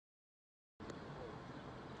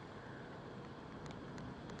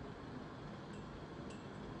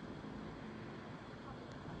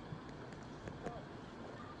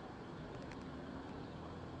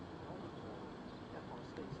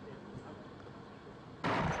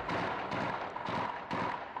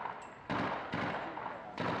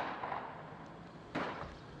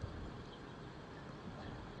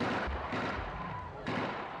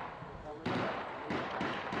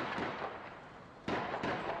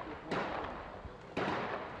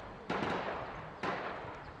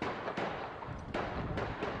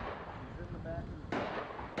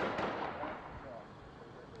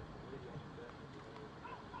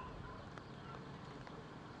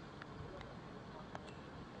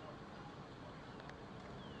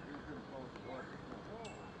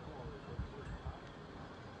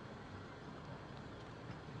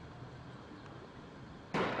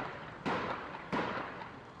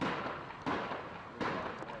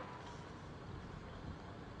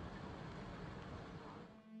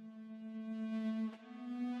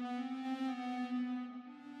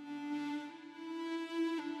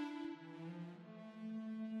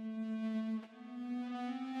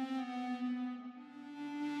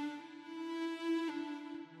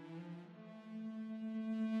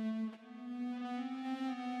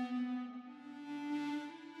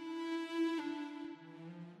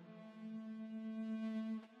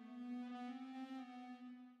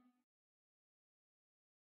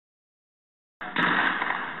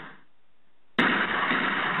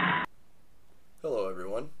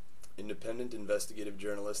independent investigative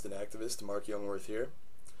journalist and activist Mark Youngworth here.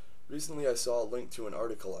 Recently I saw a link to an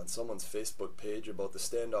article on someone's Facebook page about the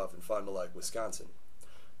standoff in Fond du Lac, Wisconsin.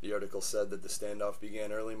 The article said that the standoff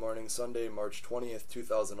began early morning Sunday, March 20th,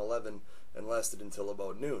 2011 and lasted until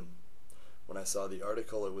about noon. When I saw the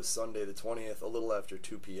article, it was Sunday the 20th, a little after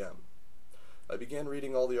 2 p.m. I began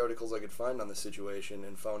reading all the articles I could find on the situation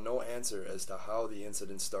and found no answer as to how the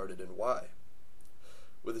incident started and why.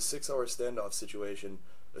 With a 6-hour standoff situation,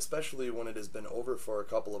 especially when it has been over for a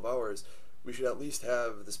couple of hours, we should at least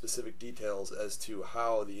have the specific details as to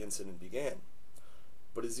how the incident began.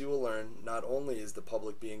 But as you will learn, not only is the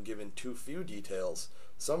public being given too few details,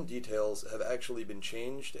 some details have actually been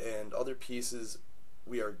changed and other pieces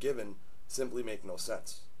we are given simply make no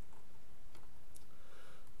sense.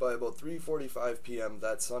 By about 3:45 p.m.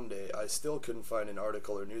 that Sunday, I still couldn't find an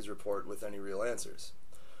article or news report with any real answers.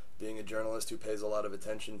 Being a journalist who pays a lot of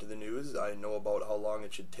attention to the news, I know about how long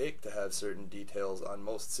it should take to have certain details on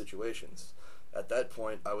most situations. At that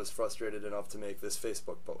point, I was frustrated enough to make this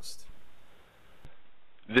Facebook post.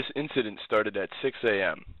 This incident started at 6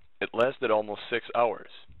 a.m. It lasted almost 6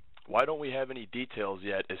 hours. Why don't we have any details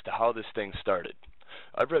yet as to how this thing started?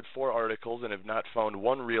 I've read 4 articles and have not found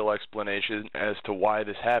one real explanation as to why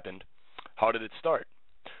this happened. How did it start?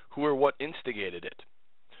 Who or what instigated it?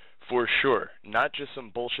 For sure, not just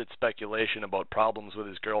some bullshit speculation about problems with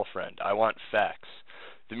his girlfriend. I want facts.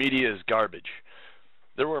 The media is garbage.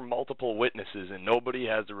 There were multiple witnesses and nobody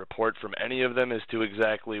has a report from any of them as to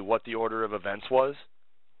exactly what the order of events was.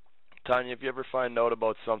 Tanya, if you ever find out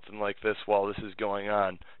about something like this while this is going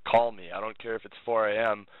on, call me. I don't care if it's 4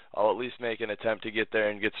 a.m. I'll at least make an attempt to get there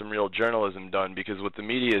and get some real journalism done, because what the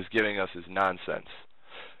media is giving us is nonsense.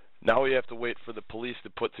 Now we have to wait for the police to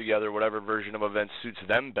put together whatever version of events suits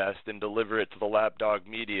them best and deliver it to the lapdog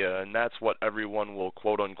media, and that's what everyone will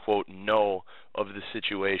quote-unquote know of the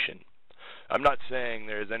situation. I'm not saying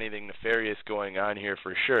there is anything nefarious going on here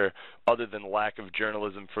for sure, other than lack of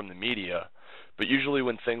journalism from the media. But usually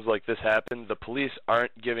when things like this happen, the police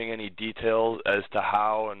aren't giving any details as to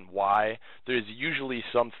how and why. There's usually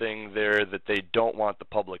something there that they don't want the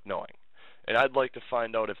public knowing. And I'd like to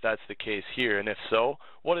find out if that's the case here, and if so,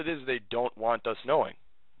 what it is they don't want us knowing.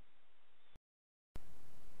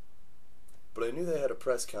 But I knew they had a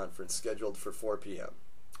press conference scheduled for 4 p.m.,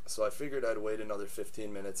 so I figured I'd wait another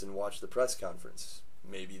 15 minutes and watch the press conference.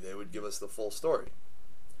 Maybe they would give us the full story.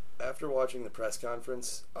 After watching the press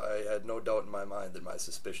conference, I had no doubt in my mind that my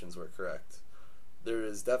suspicions were correct. There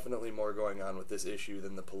is definitely more going on with this issue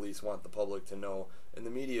than the police want the public to know, and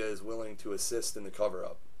the media is willing to assist in the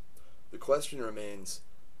cover-up. The question remains,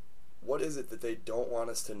 what is it that they don't want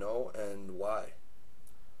us to know, and why?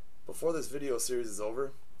 Before this video series is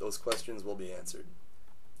over, those questions will be answered.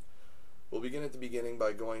 We'll begin at the beginning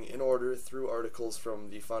by going in order through articles from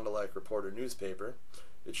the Fond du Lac Reporter newspaper.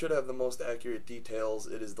 It should have the most accurate details.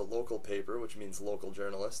 It is the local paper, which means local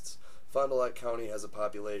journalists. Fond du Lac County has a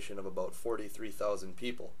population of about 43,000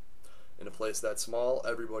 people. In a place that small,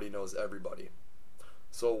 everybody knows everybody.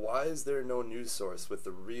 So why is there no news source with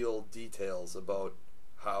the real details about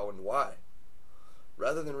how and why?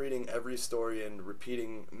 Rather than reading every story and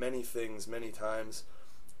repeating many things many times,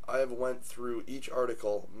 I have went through each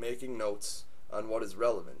article making notes on what is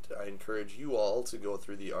relevant. I encourage you all to go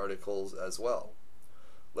through the articles as well.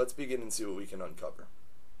 Let's begin and see what we can uncover.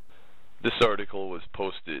 This article was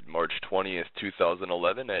posted March 20th,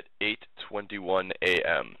 2011 at 8:21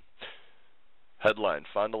 a.m. Headline: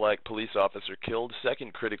 Fond du Lac police officer killed,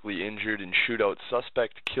 second critically injured in shootout.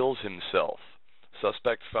 Suspect kills himself.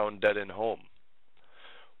 Suspect found dead in home.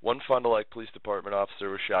 One Fond du Lac Police Department officer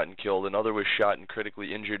was shot and killed. Another was shot and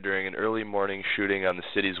critically injured during an early morning shooting on the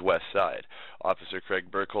city's west side. Officer Craig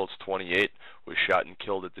Burkholtz, 28, was shot and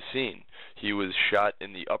killed at the scene. He was shot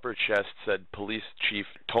in the upper chest, said Police Chief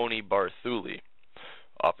Tony Barthuli.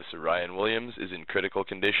 Officer Ryan Williams is in critical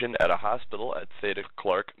condition at a hospital at Theda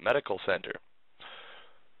Clark Medical Center.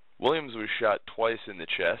 Williams was shot twice in the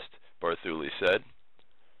chest, Barthuli said.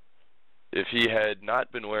 If he had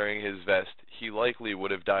not been wearing his vest, he likely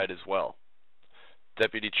would have died as well.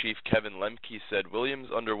 Deputy Chief Kevin Lemke said Williams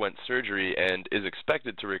underwent surgery and is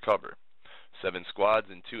expected to recover. 7 squads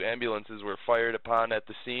and 2 ambulances were fired upon at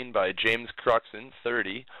the scene by James Cruxon,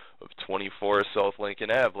 30, of 24 South Lincoln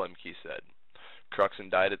Ave, Lemke said. Cruxon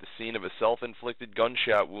died at the scene of a self-inflicted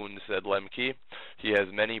gunshot wound, said Lemke. He has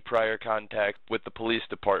many prior contacts with the police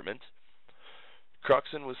department.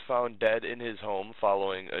 Cruxon was found dead in his home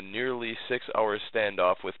following a nearly 6-hour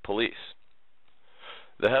standoff with police.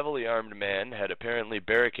 The heavily armed man had apparently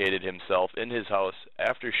barricaded himself in his house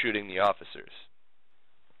after shooting the officers.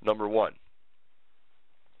 Number 1.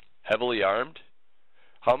 Heavily armed?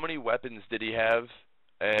 How many weapons did he have,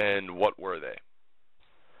 and what were they?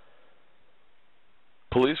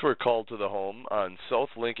 Police were called to the home on South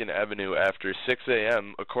Lincoln Avenue after 6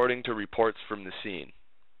 a.m. according to reports from the scene.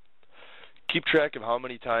 Keep track of how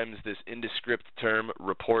many times this indescript term,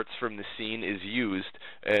 reports from the scene, is used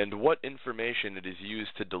and what information it is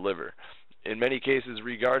used to deliver. In many cases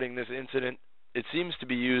regarding this incident, it seems to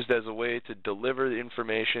be used as a way to deliver the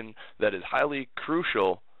information that is highly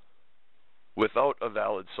crucial without a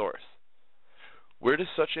valid source. Where does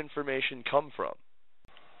such information come from?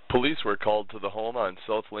 Police were called to the home on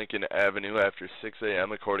South Lincoln Avenue after 6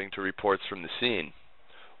 a.m. according to reports from the scene.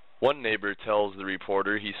 One neighbor tells the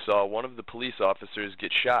reporter he saw one of the police officers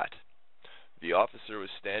get shot. The officer was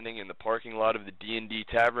standing in the parking lot of the D&D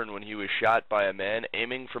Tavern when he was shot by a man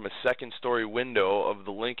aiming from a second-story window of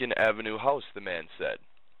the Lincoln Avenue house, the man said.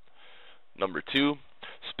 Number 2,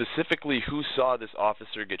 specifically who saw this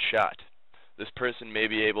officer get shot. This person may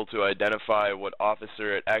be able to identify what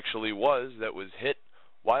officer it actually was that was hit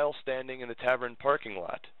while standing in the tavern parking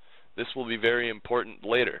lot. This will be very important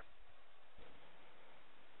later.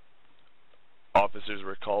 Officers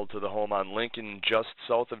were called to the home on Lincoln just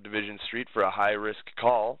south of Division Street for a high-risk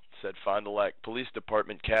call, said Fond du Lac Police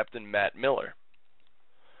Department Captain Matt Miller.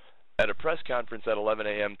 At a press conference at 11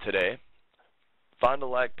 a.m. today, Fond du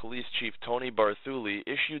Lac Police Chief Tony Barthuli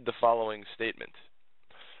issued the following statement.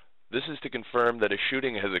 This is to confirm that a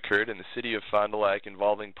shooting has occurred in the city of Fond du Lac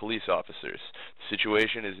involving police officers. The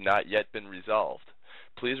situation has not yet been resolved.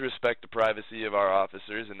 Please respect the privacy of our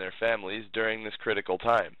officers and their families during this critical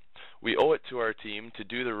time. We owe it to our team to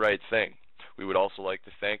do the right thing. We would also like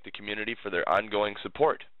to thank the community for their ongoing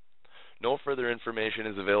support. No further information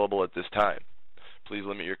is available at this time. Please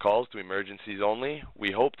limit your calls to emergencies only.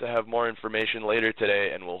 We hope to have more information later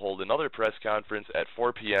today and will hold another press conference at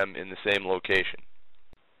 4 p.m. in the same location.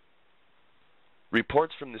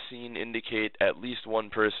 Reports from the scene indicate at least one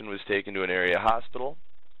person was taken to an area hospital.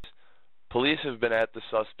 Police have been at the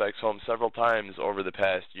suspect's home several times over the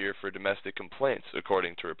past year for domestic complaints,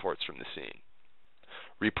 according to reports from the scene.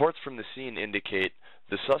 Reports from the scene indicate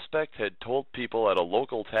the suspect had told people at a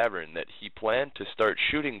local tavern that he planned to start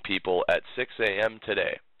shooting people at 6 a.m.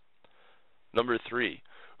 today. Number 3,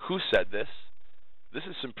 who said this? This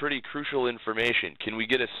is some pretty crucial information. Can we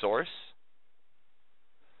get a source?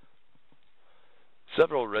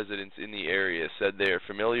 Several residents in the area said they are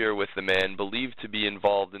familiar with the man believed to be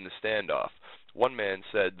involved in the standoff. One man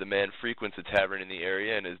said the man frequents a tavern in the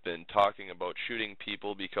area and has been talking about shooting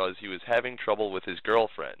people because he was having trouble with his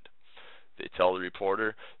girlfriend. They tell the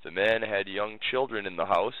reporter the man had young children in the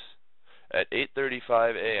house. At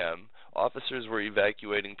 8:35 a.m., officers were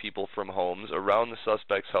evacuating people from homes around the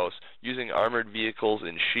suspect's house using armored vehicles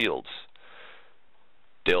and shields.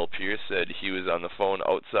 Dale Pierce said he was on the phone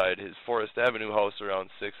outside his Forest Avenue house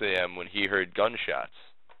around 6 a.m. when he heard gunshots.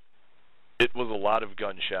 It was a lot of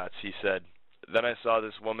gunshots, he said. Then I saw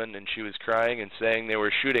this woman and she was crying and saying they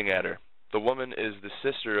were shooting at her. The woman is the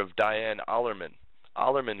sister of Diane Allerman.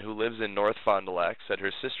 Allerman, who lives in North Fond du Lac, said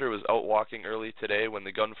her sister was out walking early today when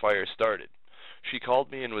the gunfire started. She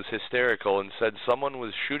called me and was hysterical and said someone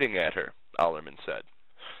was shooting at her, Allerman said.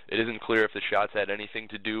 It isn't clear if the shots had anything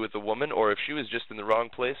to do with the woman or if she was just in the wrong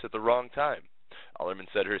place at the wrong time. Allerman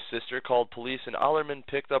said her sister called police and Allerman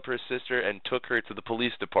picked up her sister and took her to the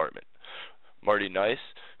police department. Marty Nice,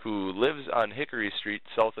 who lives on Hickory Street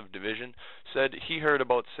south of Division, said he heard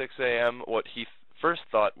about 6 a.m. what he first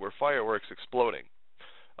thought were fireworks exploding.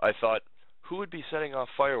 I thought, who would be setting off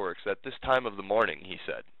fireworks at this time of the morning, he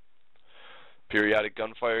said. Periodic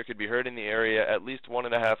gunfire could be heard in the area at least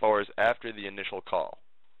 1.5 hours after the initial call.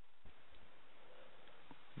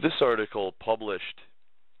 This article published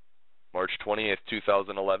March 20th,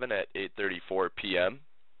 2011 at 8:34 p.m.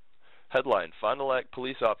 Headline, Fond du Lac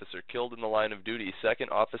police officer killed in the line of duty. Second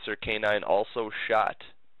officer K-9 also shot.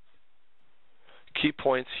 Key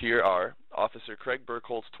points here are, Officer Craig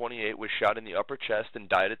Burkholz, 28, was shot in the upper chest and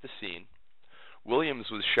died at the scene. Williams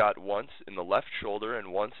was shot once in the left shoulder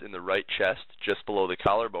and once in the right chest, just below the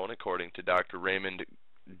collarbone, according to Dr. Raymond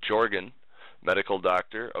Jorgen, medical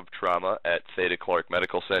doctor of trauma at Theta Clark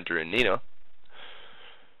Medical Center in Neenah.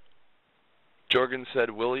 Jorgen said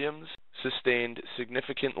Williams sustained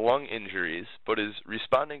significant lung injuries, but is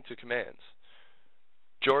responding to commands.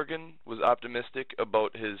 Jorgen was optimistic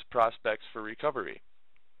about his prospects for recovery.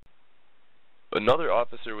 Another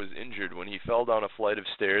officer was injured when he fell down a flight of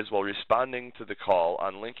stairs while responding to the call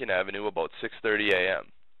on Lincoln Avenue about 6:30 a.m.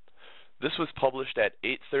 This was published at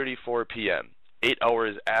 8:34 p.m., 8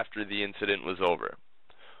 hours after the incident was over.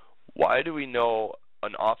 Why do we know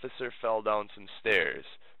an officer fell down some stairs,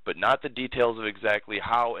 but not the details of exactly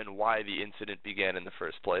how and why the incident began in the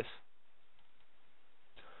first place.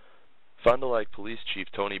 Fond du Lac Police Chief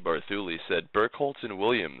Tony Barthuli said Burkholz and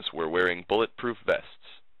Williams were wearing bulletproof vests.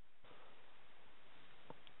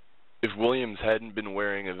 If Williams hadn't been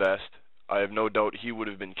wearing a vest, I have no doubt he would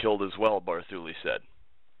have been killed as well, Barthuli said.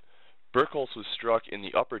 Burkholz was struck in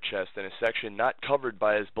the upper chest in a section not covered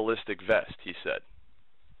by his ballistic vest, he said.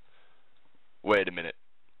 Wait a minute.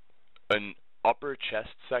 An upper chest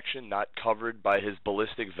section not covered by his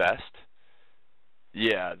ballistic vest?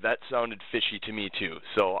 Yeah, that sounded fishy to me too,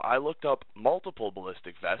 so I looked up multiple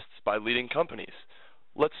ballistic vests by leading companies.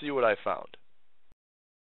 Let's see what I found.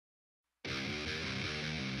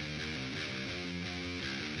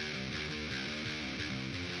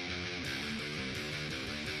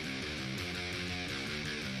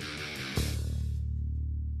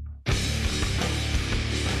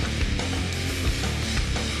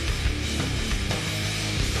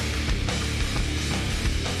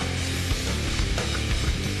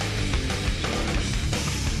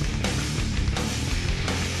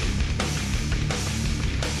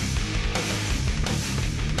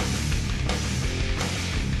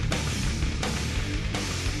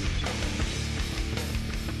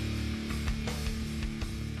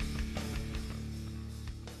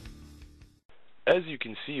 As you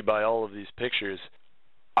can see by all of these pictures,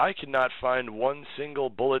 I cannot find one single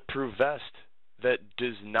bulletproof vest that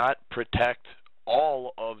does not protect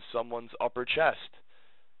all of someone's upper chest.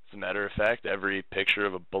 As a matter of fact, every picture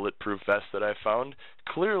of a bulletproof vest that I found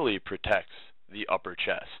clearly protects the upper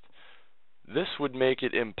chest. This would make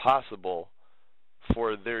it impossible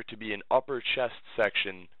for there to be an upper chest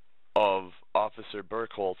section of Officer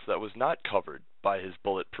Burkholz that was not covered by his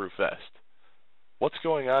bulletproof vest. What's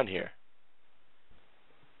going on here?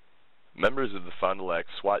 Members of the Fond du Lac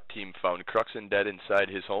SWAT team found Cruxon dead inside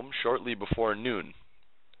his home shortly before noon.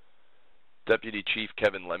 Deputy Chief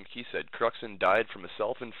Kevin Lemke said Cruxon died from a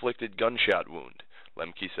self-inflicted gunshot wound.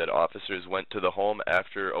 Lemke said officers went to the home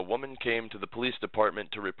after a woman came to the police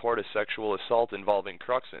department to report a sexual assault involving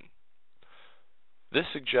Cruxon. This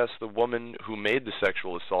suggests the woman who made the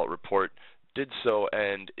sexual assault report did so,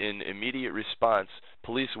 and in immediate response,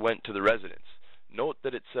 police went to the residence. Note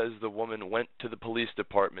that it says the woman went to the police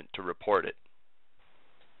department to report it.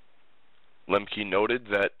 Lemke noted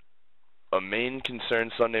that a main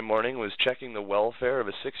concern Sunday morning was checking the welfare of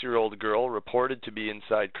a 6-year-old girl reported to be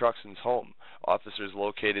inside Cruxon's home. Officers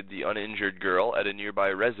located the uninjured girl at a nearby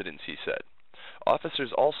residence, he said.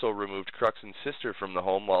 Officers also removed Cruxon's sister from the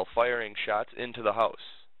home while firing shots into the house.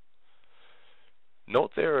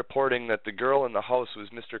 Note they are reporting that the girl in the house was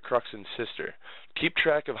Mr. Cruxon's sister. Keep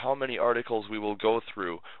track of how many articles we will go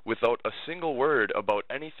through without a single word about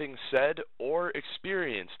anything said or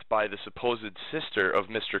experienced by the supposed sister of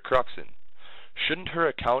Mr. Cruxon. Shouldn't her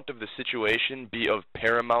account of the situation be of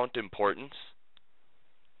paramount importance?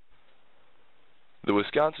 The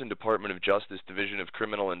Wisconsin Department of Justice Division of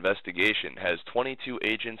Criminal Investigation has 22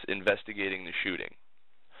 agents investigating the shooting.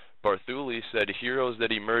 Barthuli said heroes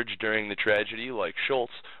that emerged during the tragedy, like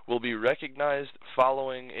Schultz, will be recognized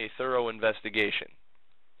following a thorough investigation.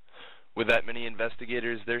 With that many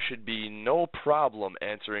investigators, there should be no problem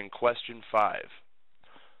answering question 5.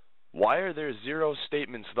 Why are there 0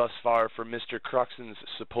 statements thus far from Mr. Cruxon's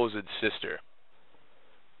supposed sister?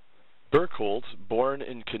 Burkholz, born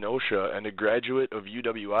in Kenosha and a graduate of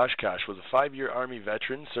UW-Oshkosh, was a 5-year Army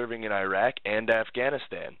veteran serving in Iraq and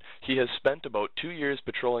Afghanistan. He has spent about 2 years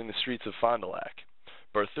patrolling the streets of Fond du Lac.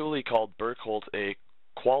 Barthuli called Burkholz a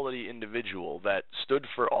quality individual that stood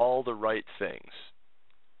for all the right things.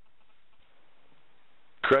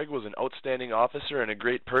 Craig was an outstanding officer and a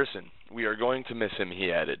great person. We are going to miss him,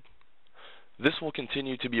 he added. This will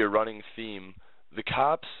continue to be a running theme. The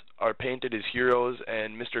cops are painted as heroes,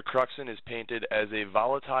 and Mr. Cruxon is painted as a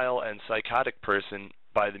volatile and psychotic person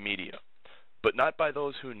by the media, but not by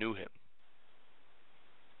those who knew him.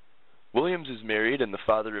 Williams is married and the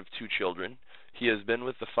father of 2 children. He has been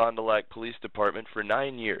with the Fond du Lac Police Department for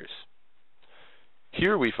 9 years.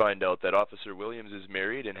 Here we find out that Officer Williams is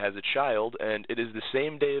married and has a child, and it is the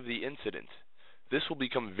same day of the incident. This will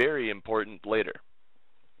become very important later.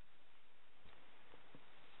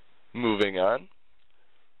 Moving on.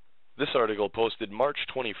 This article posted March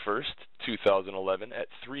 21st, 2011 at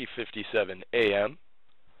 3:57 a.m.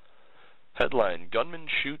 Headline, Gunman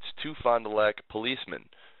shoots 2 Fond du Lac policemen.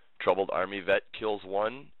 Troubled Army vet kills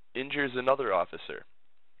 1, injures another officer.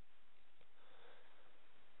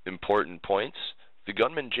 Important points. The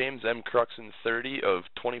gunman James M. Cruxon, 30, of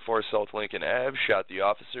 24 South Lincoln Ave, shot the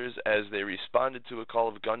officers as they responded to a call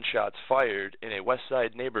of gunshots fired in a West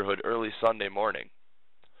Side neighborhood early Sunday morning.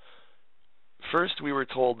 First, we were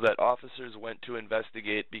told that officers went to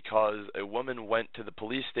investigate because a woman went to the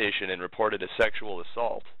police station and reported a sexual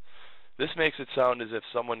assault. This makes it sound as if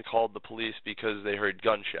someone called the police because they heard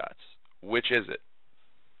gunshots. Which is it?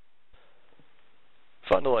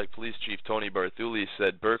 Fond du Lac Police Chief Tony Barthuli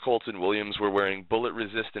said Burkholz and Williams were wearing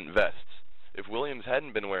bullet-resistant vests. If Williams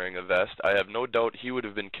hadn't been wearing a vest, I have no doubt he would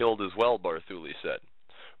have been killed as well, Barthuli said.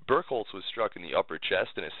 Burkholz was struck in the upper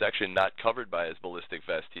chest in a section not covered by his ballistic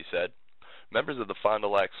vest, he said. Members of the Fond du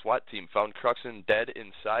Lac SWAT team found Cruxon dead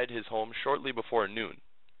inside his home shortly before noon.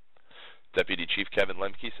 Deputy Chief Kevin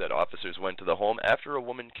Lemke said officers went to the home after a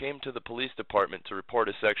woman came to the police department to report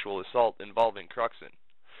a sexual assault involving Cruxon.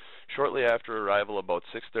 Shortly after arrival, about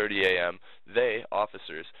 6:30 a.m., they,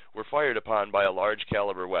 officers, were fired upon by a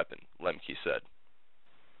large-caliber weapon, Lemke said.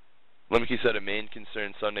 Lemke said a main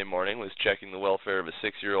concern Sunday morning was checking the welfare of a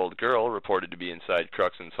 6-year-old girl reported to be inside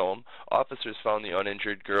Cruxon's home. Officers found the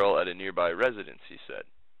uninjured girl at a nearby residence, he said.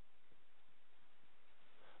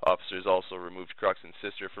 Officers also removed Cruxon's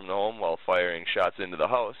sister from the home while firing shots into the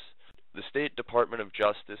house. The State Department of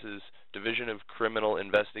Justice's Division of Criminal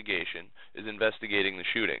Investigation is investigating the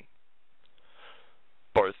shooting.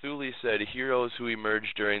 Barthuli said heroes who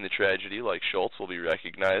emerged during the tragedy, like Schultz, will be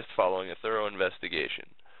recognized following a thorough investigation.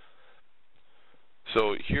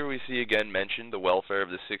 So here we see again mentioned the welfare of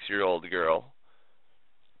the 6-year-old girl,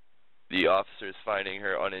 the officers finding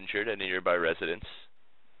her uninjured at a nearby residence,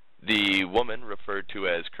 the woman referred to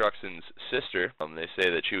as Cruxon's sister, they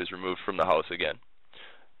say that she was removed from the house again,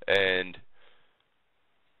 and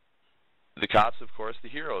the cops, of course, the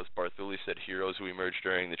heroes. Barthuli said heroes who emerged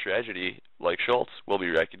during the tragedy, like Schultz, will be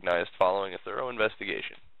recognized following a thorough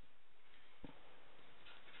investigation.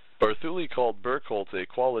 Barthuli called Burkholz a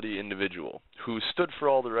quality individual who stood for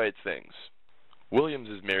all the right things. Williams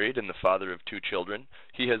is married and the father of 2 children.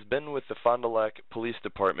 He has been with the Fond du Lac Police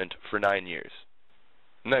Department for 9 years.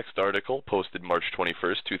 Next article, posted March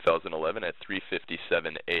 21st, 2011 at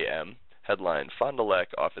 3:57 a.m. Headline, Fond du Lac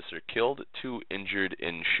officer killed, 2 injured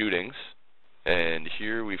in shootings. And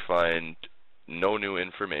here we find no new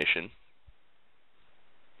information.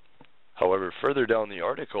 However, further down the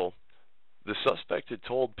article, the suspect had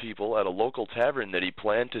told people at a local tavern that he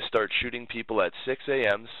planned to start shooting people at 6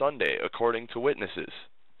 a.m. Sunday, according to witnesses.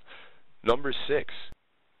 Number 6.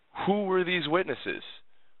 Who were these witnesses?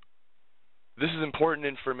 This is important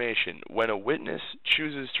information. When a witness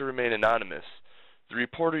chooses to remain anonymous, the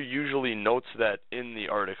reporter usually notes that in the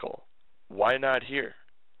article. Why not here?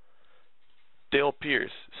 Dale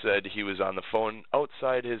Pierce said he was on the phone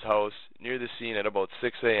outside his house near the scene at about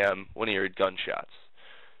 6 a.m. when he heard gunshots.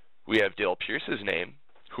 We have Dale Pierce's name,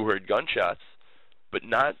 who heard gunshots, but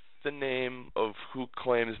not the name of who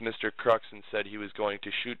claims Mr. Cruxon said he was going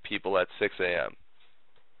to shoot people at 6 a.m.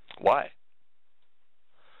 Why?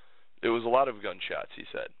 It was a lot of gunshots, he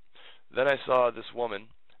said. Then I saw this woman,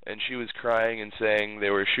 and she was crying and saying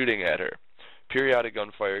they were shooting at her. Periodic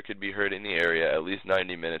gunfire could be heard in the area at least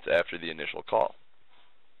 90 minutes after the initial call.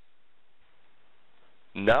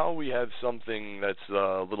 Now we have something that's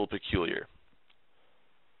a little peculiar.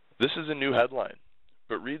 This is a new headline,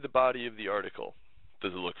 but read the body of the article.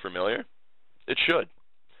 Does it look familiar? It should.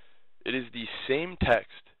 It is the same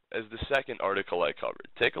text as the second article I covered.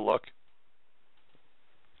 Take a look.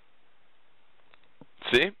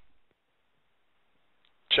 See?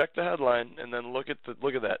 Check the headline and then look at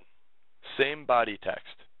that. Same body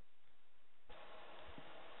text.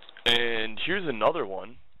 And here's another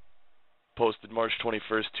one, posted March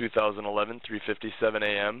 21st, 2011, 3:57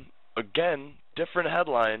 a.m. Again, different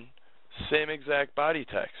headline, same exact body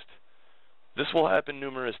text. This will happen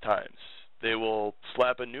numerous times. They will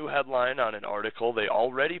slap a new headline on an article they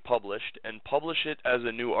already published and publish it as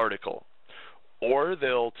a new article. Or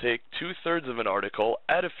they'll take 2/3 of an article,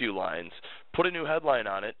 add a few lines, put a new headline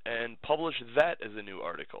on it, and publish that as a new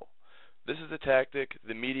article. This is a tactic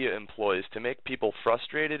the media employs to make people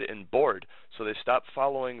frustrated and bored so they stop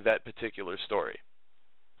following that particular story.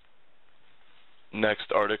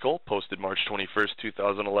 Next article, posted March 21st,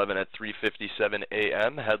 2011 at 3:57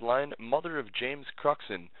 a.m. Headline, Mother of James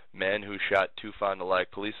Cruxon, man who shot 2 Fond du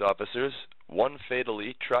Lac police officers, one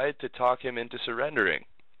fatally, tried to talk him into surrendering.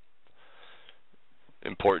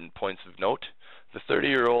 Important points of note. The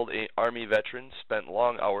 30-year-old Army veteran spent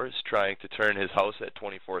long hours trying to turn his house at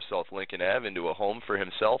 24 South Lincoln Ave into a home for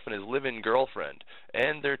himself and his live-in girlfriend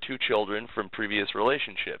and their 2 children from previous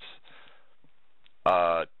relationships.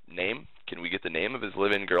 Name? Can we get the name of his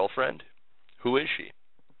live-in girlfriend? Who is she?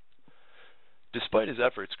 Despite his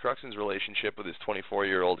efforts, Cruxon's relationship with his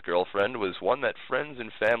 24-year-old girlfriend was one that friends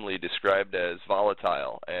and family described as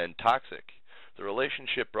volatile and toxic. The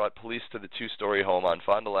relationship brought police to the two-story home on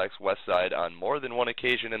Fond du Lac's west side on more than one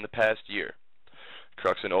occasion in the past year.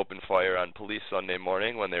 Cruxon opened fire on police Sunday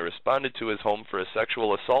morning when they responded to his home for a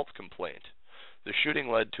sexual assault complaint. The shooting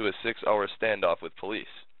led to a 6-hour standoff with police.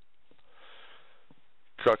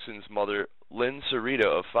 Cruxon's mother, Lynn Sarita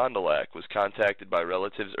of Fond du Lac, was contacted by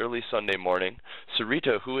relatives early Sunday morning.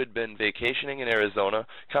 Sarita, who had been vacationing in Arizona,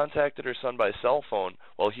 contacted her son by cell phone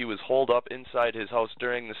while he was holed up inside his house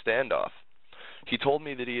during the standoff. He told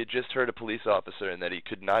me that he had just heard a police officer and that he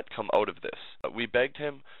could not come out of this. We begged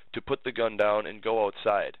him to put the gun down and go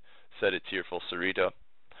outside, said a tearful Sarita.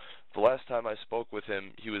 The last time I spoke with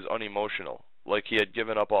him, he was unemotional, like he had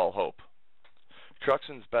given up all hope.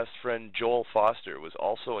 Cruxon's best friend Joel Foster was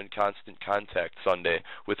also in constant contact Sunday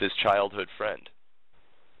with his childhood friend.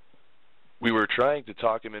 We were trying to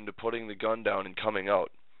talk him into putting the gun down and coming out.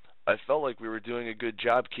 I felt like we were doing a good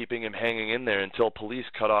job keeping him hanging in there until police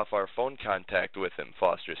cut off our phone contact with him,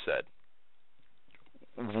 Foster said.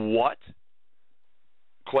 What?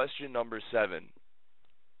 Question number 7.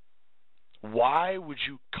 Why would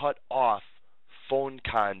you cut off phone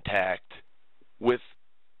contact with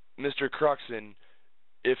Mr. Cruxon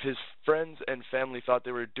if his friends and family thought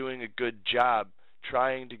they were doing a good job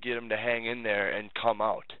trying to get him to hang in there and come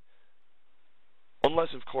out? Unless,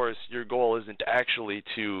 of course, your goal isn't actually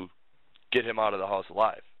to get him out of the house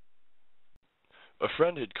alive. A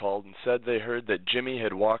friend had called and said they heard that Jimmy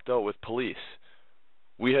had walked out with police.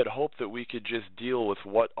 We had hoped that we could just deal with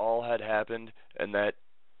what all had happened and that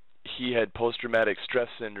he had post-traumatic stress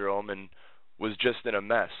syndrome and was just in a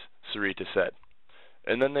mess, Sarita said.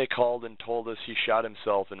 And then they called and told us he shot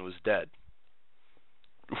himself and was dead.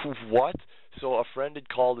 What? So a friend had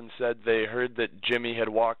called and said they heard that Jimmy had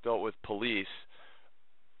walked out with police,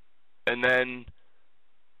 and then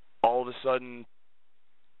all of a sudden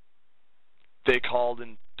they called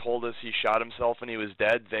and told us he shot himself and he was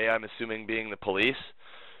dead, they, I'm assuming, being the police.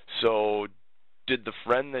 So did the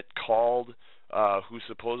friend that called, who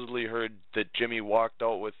supposedly heard that Jimmy walked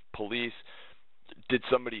out with police, did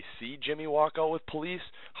somebody see Jimmy walk out with police?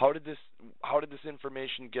 How did this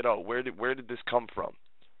information get out? Where did this come from?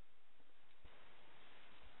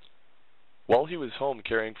 While he was home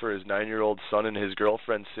caring for his 9-year-old son and his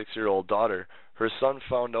girlfriend's 6-year-old daughter, her son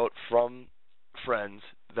found out from friends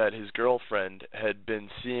that his girlfriend had been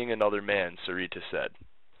seeing another man, Sarita said.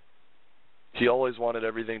 He always wanted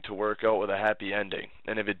everything to work out with a happy ending,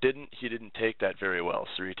 and if it didn't, he didn't take that very well,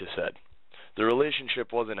 Sarita said. The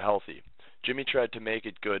relationship wasn't healthy. Jimmy tried to make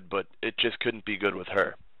it good, but it just couldn't be good with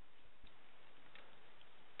her.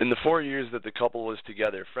 In the 4 years that the couple was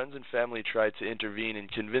together, friends and family tried to intervene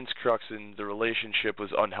and convince Cruxon the relationship was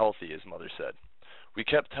unhealthy, his mother said. We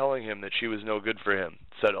kept telling him that she was no good for him,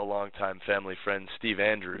 said a longtime family friend Steve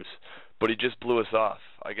Andrews, but he just blew us off.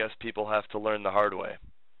 I guess people have to learn the hard way.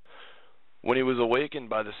 When he was awakened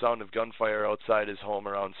by the sound of gunfire outside his home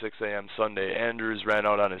around 6 a.m. Sunday, Andrews ran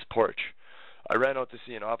out on his porch. I ran out to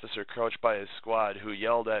see an officer crouched by his squad who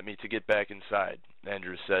yelled at me to get back inside,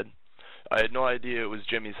 Andrews said. I had no idea it was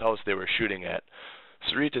Jimmy's house they were shooting at.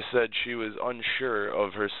 Sarita said she was unsure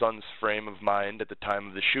of her son's frame of mind at the time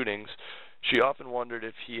of the shootings. She often wondered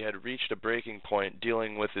if he had reached a breaking point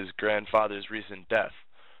dealing with his grandfather's recent death,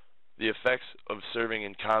 the effects of serving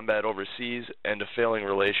in combat overseas, and a failing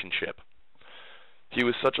relationship. He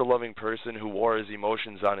was such a loving person who wore his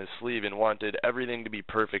emotions on his sleeve and wanted everything to be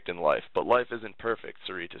perfect in life, but life isn't perfect,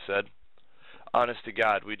 Sarita said. Honest to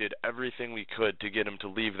God, we did everything we could to get him to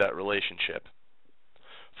leave that relationship.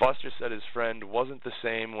 Foster said his friend wasn't the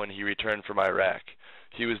same when he returned from Iraq.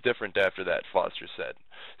 He was different after that, Foster said.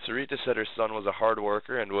 Sarita said her son was a hard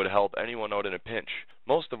worker and would help anyone out in a pinch.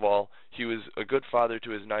 Most of all, he was a good father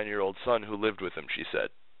to his 9-year-old son who lived with him, she said.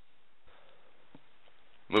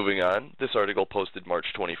 Moving on, this article posted March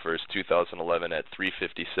 21st, 2011 at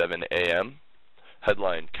 3:57 a.m.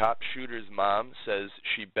 Headline, Cop Shooter's Mom Says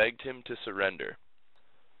She Begged Him to Surrender.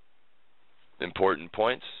 Important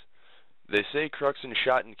points. They say Cruxon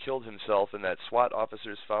shot and killed himself and that SWAT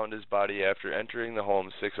officers found his body after entering the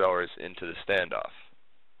home 6 hours into the standoff.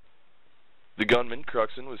 The gunman,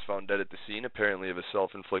 Cruxon, was found dead at the scene, apparently of a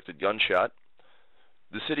self-inflicted gunshot.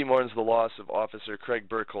 The city mourns the loss of Officer Craig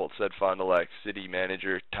Burkholt, said Fond du Lac City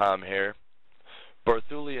Manager Tom Hare.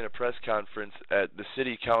 Barthuli, in a press conference at the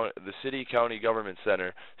City County Government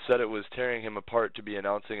Center, said it was tearing him apart to be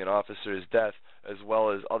announcing an officer's death as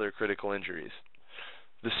well as other critical injuries.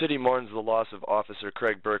 The city mourns the loss of Officer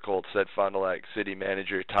Craig Burkholt, said Fond du Lac City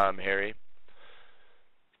Manager Tom Hare.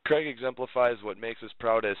 Craig exemplifies what makes us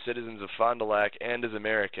proud as citizens of Fond du Lac and as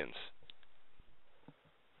Americans.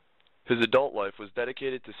 His adult life was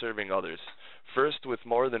dedicated to serving others, first with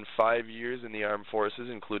more than 5 years in the armed forces,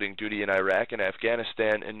 including duty in Iraq and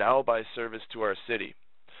Afghanistan, and now by service to our city.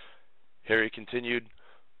 Harry continued,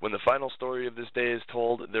 "When the final story of this day is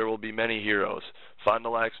told, there will be many heroes. Fond du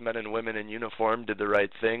Lac's men and women in uniform did the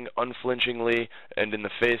right thing, unflinchingly and in the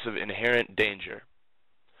face of inherent danger."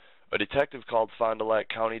 A detective called Fond du Lac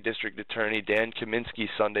County District Attorney Dan Kaminsky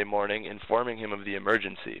Sunday morning, informing him of the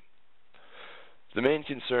emergency. "The main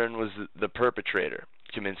concern was the perpetrator,"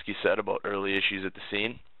 Kaminsky said about early issues at the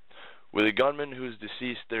scene. "With a gunman who's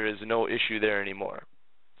deceased, there is no issue there anymore."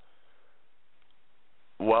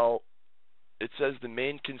 Well, it says the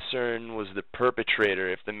main concern was the perpetrator.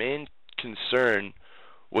 If the main concern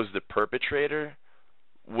was the perpetrator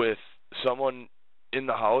with someone in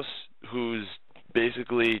the house who's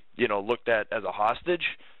basically, looked at as a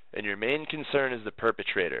hostage, and your main concern is the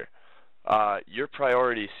perpetrator, your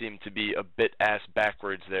priorities seem to be a bit ass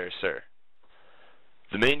backwards there, sir.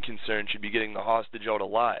 The main concern should be getting the hostage out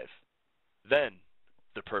alive, then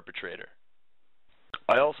the perpetrator.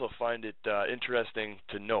 I also find it interesting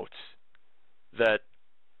to note that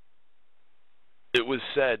it was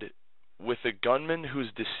said, with a gunman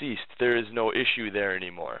who's deceased, there is no issue there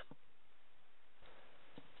anymore.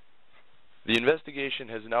 The investigation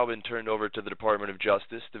has now been turned over to the Department of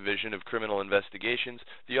Justice, Division of Criminal Investigations.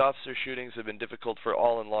 The officer shootings have been difficult for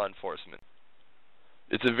all in law enforcement.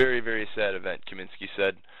 "It's a very, very sad event," Kaminsky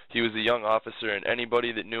said. "He was a young officer, and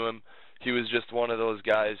anybody that knew him, he was just one of those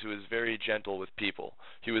guys who was very gentle with people.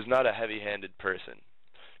 He was not a heavy-handed person."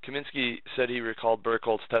 Kaminsky said he recalled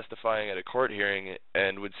Burkholz testifying at a court hearing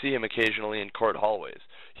and would see him occasionally in court hallways.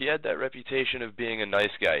 "He had that reputation of being a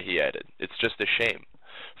nice guy," he added. "It's just a shame."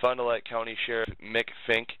 Fond du Lac County Sheriff Mick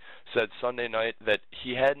Fink said Sunday night that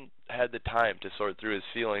he hadn't had the time to sort through his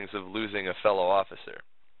feelings of losing a fellow officer.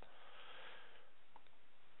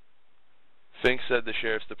 Fink said the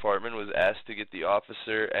sheriff's department was asked to get the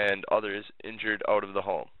officer and others injured out of the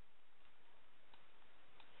home.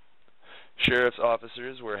 Sheriff's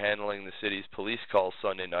officers were handling the city's police calls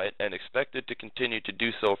Sunday night and expected to continue to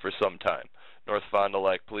do so for some time. North Fond du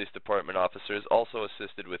Lac Police Department officers also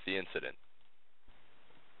assisted with the incident.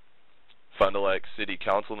 Fond du Lac City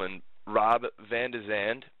Councilman Rob Van de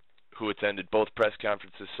Zand, who attended both press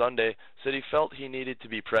conferences Sunday, said he felt he needed to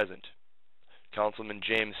be present. Councilman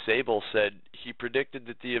James Sable said he predicted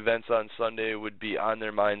that the events on Sunday would be on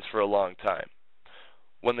their minds for a long time.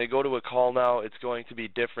 "When they go to a call now, it's going to be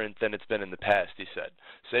different than it's been in the past," he said.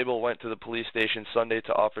 Sable went to the police station Sunday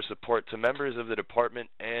to offer support to members of the department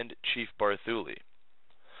and Chief Barthuli.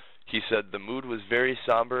 He said the mood was very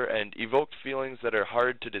somber and evoked feelings that are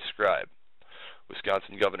hard to describe.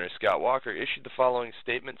 Wisconsin Governor Scott Walker issued the following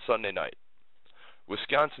statement Sunday night.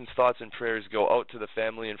 "Wisconsin's thoughts and prayers go out to the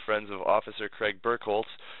family and friends of Officer Craig Burkholz.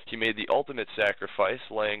 He made the ultimate sacrifice,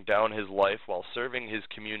 laying down his life while serving his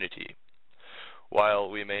community. While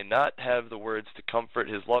we may not have the words to comfort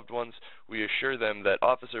his loved ones, we assure them that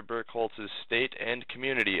Officer Burkholz's state and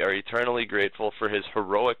community are eternally grateful for his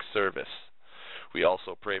heroic service. We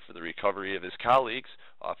also pray for the recovery of his colleagues,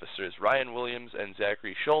 Officers Ryan Williams and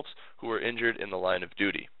Zachary Schultz, who were injured in the line of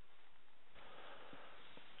duty."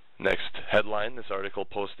 Next headline, this article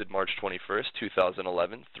posted March 21st,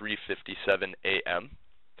 2011, 3:57 a.m.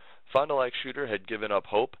 Fond du Lac shooter had given up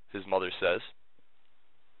hope, his mother says.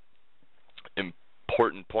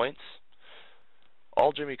 Important points.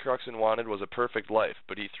 All Jimmy Cruxon wanted was a perfect life,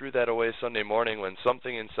 but he threw that away Sunday morning when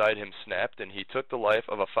something inside him snapped and he took the life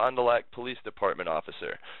of a Fond du Lac Police Department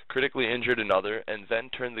officer, critically injured another, and then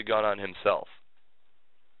turned the gun on himself.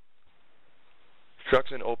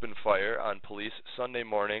 Cruxon opened fire on police Sunday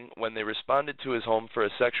morning when they responded to his home for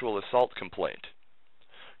a sexual assault complaint.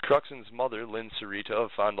 Cruxon's mother, Lynn Sarita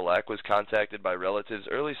of Fond du Lac, was contacted by relatives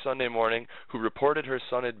early Sunday morning who reported her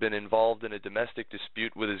son had been involved in a domestic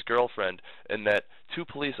dispute with his girlfriend and that 2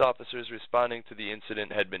 police officers responding to the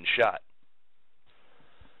incident had been shot.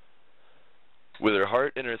 With her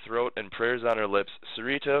heart in her throat and prayers on her lips,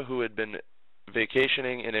 Sarita, who had been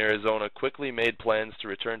vacationing in Arizona, quickly made plans to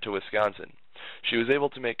return to Wisconsin. She was able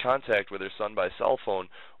to make contact with her son by cell phone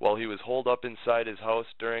while he was holed up inside his house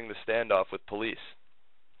during the standoff with police.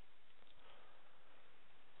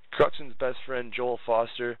 Cruxon's best friend, Joel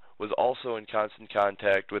Foster, was also in constant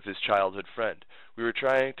contact with his childhood friend. "We were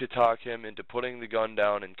trying to talk him into putting the gun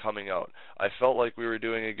down and coming out. I felt like we were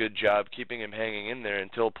doing a good job keeping him hanging in there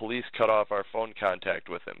until police cut off our phone contact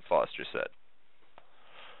with him," Foster said.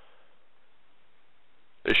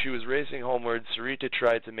 As she was racing homeward, Sarita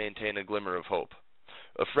tried to maintain a glimmer of hope.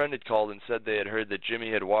 A friend had called and said they had heard that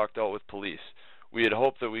Jimmy had walked out with police. We had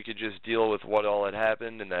hoped that we could just deal with what all had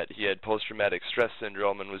happened and that he had post-traumatic stress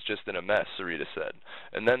syndrome and was just in a mess, Sarita said.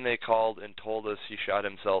 And then they called and told us he shot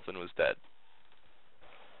himself and was dead.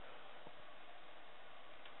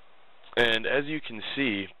 And as you can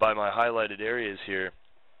see by my highlighted areas here,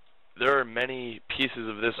 there are many pieces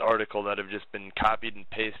of this article that have just been copied and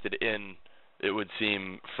pasted in, it would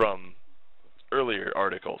seem, from earlier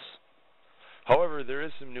articles. However, there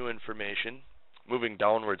is some new information, moving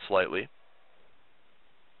downward slightly.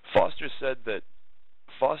 Foster said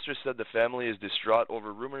the family is distraught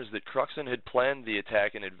over rumors that Cruxon had planned the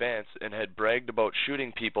attack in advance and had bragged about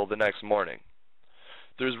shooting people the next morning.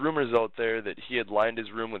 There's rumors out there that he had lined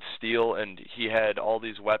his room with steel and he had all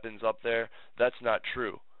these weapons up there. That's not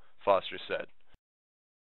true, Foster said.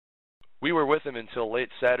 We were with him until late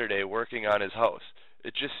Saturday working on his house.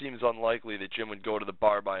 It just seems unlikely that Jim would go to the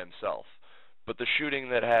bar by himself. But the shooting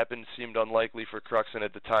that happened seemed unlikely for Cruxon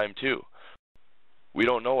at the time, too. We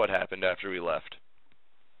don't know what happened after we left.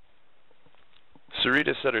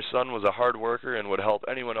 Sarita said her son was a hard worker and would help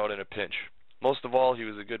anyone out in a pinch. Most of all, he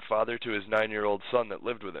was a good father to his 9-year-old son that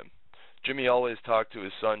lived with him. Jimmy always talked to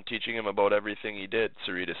his son, teaching him about everything he did,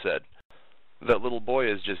 Sarita said. That little boy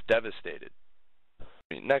is just devastated.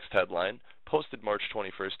 Next headline, posted March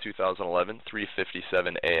 21st, 2011,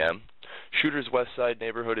 3:57 a.m. Shooter's West Side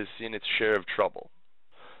neighborhood has seen its share of trouble.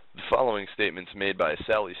 The following statements made by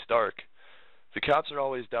Sally Stark. The cops are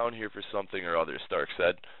always down here for something or other, Stark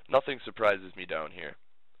said. Nothing surprises me down here.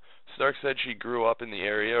 Stark said she grew up in the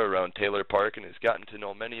area around Taylor Park and has gotten to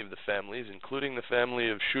know many of the families, including the family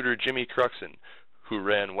of shooter Jimmy Cruxon, who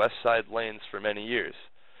ran West Side Lanes for many years.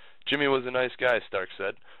 Jimmy was a nice guy, Stark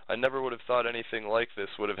said. I never would have thought anything like this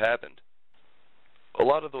would have happened. A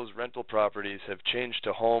lot of those rental properties have changed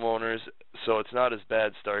to homeowners, so it's not as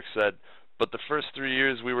bad, Stark said, but the first 3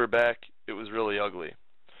 years we were back, it was really ugly.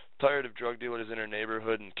 Tired of drug dealers in her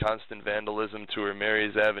neighborhood and constant vandalism to her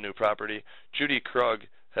Mary's Avenue property, Judy Krug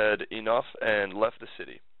had enough and left the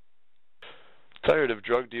city. Tired of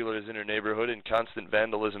drug dealers in her neighborhood and constant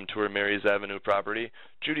vandalism to her Mary's Avenue property,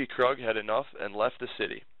 Judy Krug had enough and left the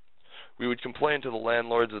city. We would complain to the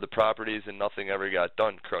landlords of the properties and nothing ever got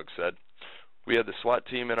done, Krug said. We had the SWAT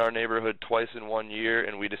team in our neighborhood twice in 1 year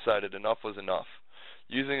and we decided enough was enough.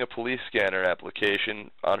 Using a police scanner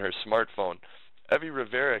application on her smartphone, Evie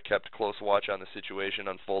Rivera kept close watch on the situation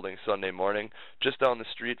unfolding Sunday morning, just down the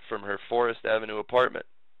street from her Forest Avenue apartment.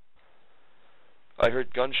 I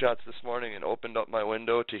heard gunshots this morning and opened up my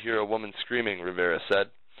window to hear a woman screaming, Rivera said.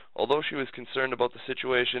 Although she was concerned about the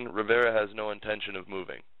situation, Rivera has no intention of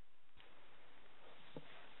moving.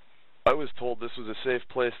 I was told this was a safe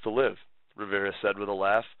place to live, Rivera said with a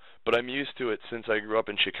laugh, but I'm used to it since I grew up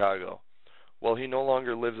in Chicago. While he no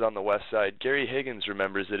longer lives on the west side, Gary Higgins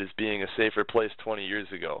remembers it as being a safer place 20 years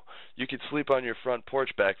ago. You could sleep on your front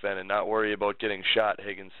porch back then and not worry about getting shot,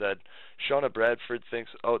 Higgins said. Shauna Bradford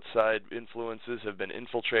thinks outside influences have been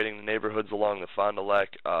infiltrating the neighborhoods along the Fond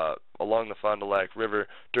du Lac River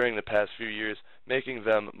during the past few years, making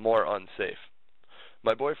them more unsafe.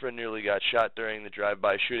 My boyfriend nearly got shot during the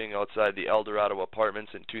drive-by shooting outside the El Dorado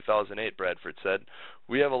apartments in 2008, Bradford said.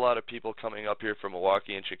 We have a lot of people coming up here from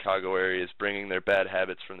Milwaukee and Chicago areas bringing their bad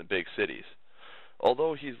habits from the big cities.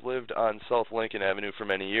 Although he's lived on South Lincoln Avenue for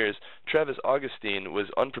many years, Travis Augustine was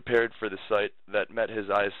unprepared for the sight that met his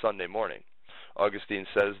eyes Sunday morning. Augustine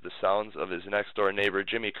says the sounds of his next-door neighbor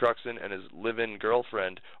Jimmy Cruxon and his live-in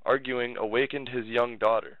girlfriend arguing awakened his young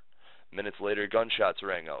daughter. Minutes later, gunshots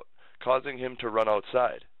rang out, causing him to run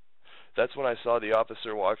outside. That's when I saw the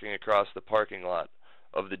officer walking across the parking lot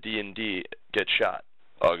of the D&D get shot,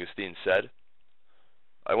 Augustine said.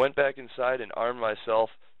 I went back inside and armed myself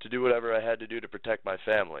to do whatever I had to do to protect my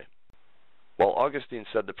family. While Augustine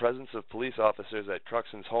said the presence of police officers at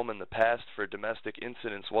Cruxon's home in the past for domestic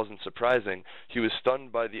incidents wasn't surprising, he was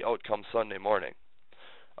stunned by the outcome Sunday morning.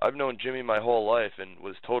 I've known Jimmy my whole life and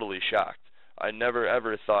was totally shocked. I never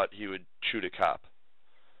ever thought he would shoot a cop,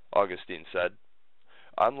 Augustine said.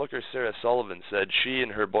 Onlooker Sarah Sullivan said she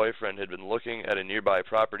and her boyfriend had been looking at a nearby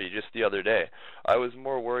property just the other day. I was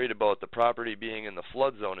more worried about the property being in the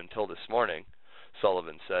flood zone until this morning,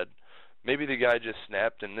 Sullivan said. Maybe the guy just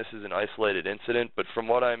snapped and this is an isolated incident, but from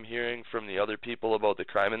what I'm hearing from the other people about the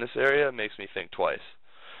crime in this area, it makes me think twice.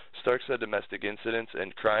 Stark said domestic incidents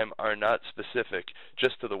and crime are not specific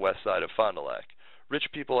just to the west side of Fond du Lac. Rich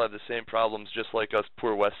people have the same problems just like us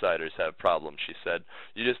poor West Siders have problems, she said.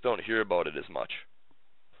 You just don't hear about it as much.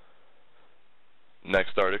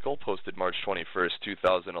 Next article, posted March 21st,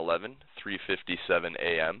 2011, 3:57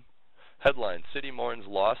 a.m. Headline, City mourns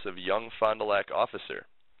loss of young Fond du Lac officer.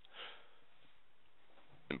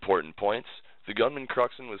 Important points. The gunman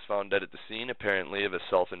Cruxon was found dead at the scene, apparently of a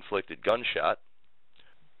self-inflicted gunshot.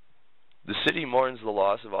 The city mourns the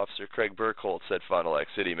loss of Officer Craig Burkholt, said Fond du Lac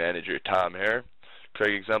City Manager Tom Hare.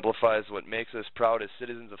 Craig exemplifies what makes us proud as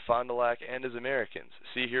citizens of Fond du Lac and as Americans.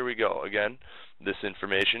 See, here we go. Again, this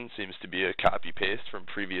information seems to be a copy-paste from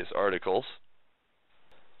previous articles.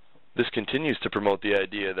 This continues to promote the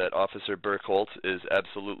idea that Officer Burkholt is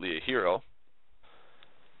absolutely a hero.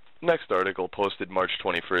 Next article posted March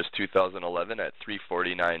 21st, 2011 at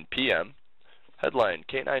 3:49 p.m. Headline,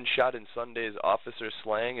 Canine shot in Sunday's officer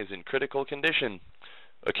slang is in critical condition.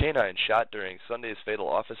 A canine shot during Sunday's fatal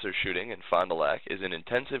officer shooting in Fond du Lac is in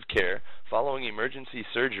intensive care following emergency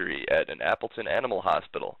surgery at an Appleton Animal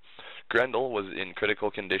Hospital. Grendel was in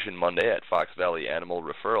critical condition Monday at Fox Valley Animal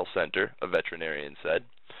Referral Center, a veterinarian said.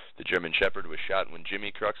 The German Shepherd was shot when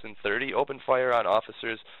Jimmy Cruxon, 30, opened fire on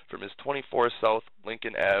officers from his 24 South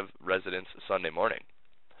Lincoln Ave residence Sunday morning.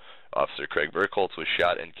 Officer Craig Burkholtz was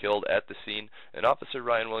shot and killed at the scene, and Officer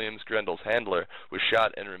Ryan Williams, Grendel's handler, was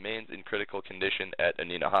shot and remains in critical condition at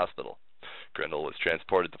Anina Hospital. Grendel was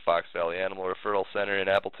transported to Fox Valley Animal Referral Center in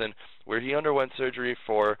Appleton, where he underwent surgery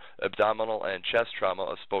for abdominal and chest trauma,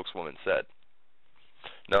 a spokeswoman said.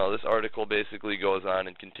 Now, this article basically goes on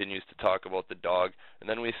and continues to talk about the dog, and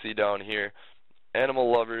then we see down here, animal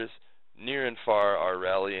lovers near and far are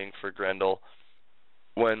rallying for Grendel.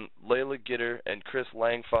 When Layla Gitter and Chris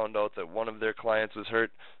Lang found out that one of their clients was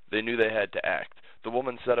hurt, they knew they had to act. The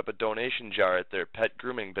woman set up a donation jar at their pet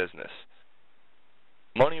grooming business.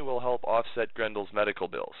 Money will help offset Grendel's medical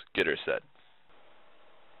bills, Gitter said.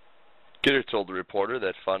 Gitter told the reporter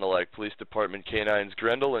that Fond du Lac Police Department canines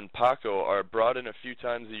Grendel and Paco are brought in a few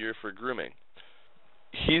times a year for grooming.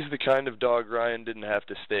 He's the kind of dog Ryan didn't have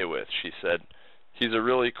to stay with, she said. He's a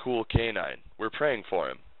really cool canine. We're praying for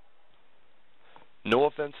him. No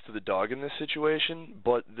offense to the dog in this situation,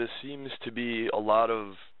 but this seems to be a lot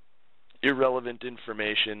of irrelevant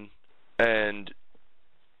information, and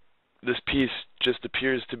this piece just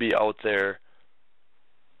appears to be out there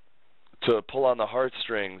to pull on the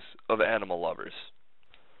heartstrings of animal lovers.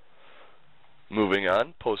 Moving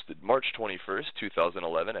on, posted March 21st,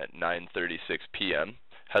 2011 at 9:36 p.m.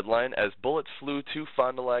 Headline, as bullets flew, 2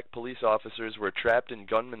 Fond du Lac police officers were trapped in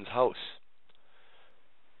gunman's house.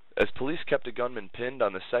 As police kept a gunman pinned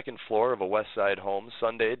on the second floor of a West Side home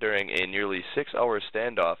Sunday during a nearly 6-hour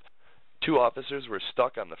standoff, 2 officers were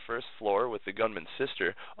stuck on the first floor with the gunman's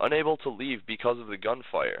sister, unable to leave because of the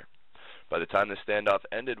gunfire. By the time the standoff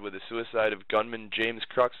ended with the suicide of gunman James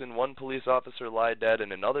Cruxon, 1 police officer lied dead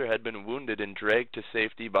and another had been wounded and dragged to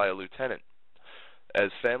safety by a lieutenant. As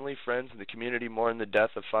family, friends, and the community mourn the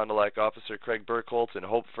death of Fond du Lac Officer Craig Burkholtz and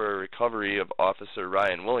hope for a recovery of Officer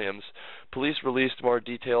Ryan Williams, police released more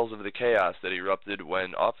details of the chaos that erupted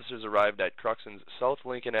when officers arrived at Cruxon's South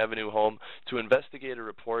Lincoln Avenue home to investigate a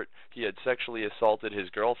report he had sexually assaulted his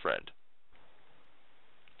girlfriend.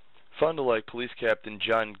 Fond du Lac Police Captain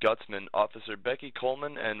John Gutzman, Officer Becky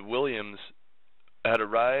Coleman, and Williams had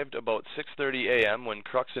arrived about 6:30 a.m. when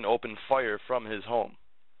Cruxon opened fire from his home.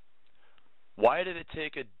 Why did it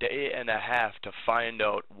take a day and a half to find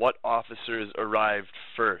out what officers arrived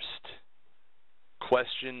first?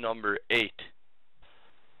 Question number 8.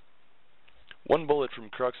 1 bullet from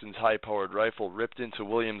Cruxon's high-powered rifle ripped into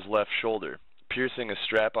Williams' left shoulder, piercing a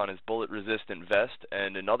strap on his bullet-resistant vest,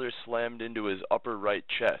 and another slammed into his upper right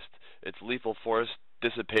chest. Its lethal force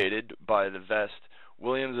dissipated by the vest.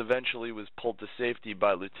 Williams eventually was pulled to safety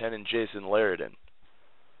by Lieutenant Jason Laridan.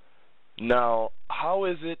 Now, how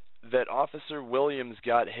is it that Officer Williams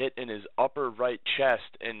got hit in his upper right chest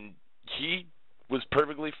and he was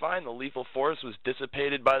perfectly fine? The lethal force was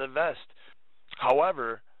dissipated by the vest.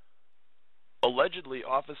 However, allegedly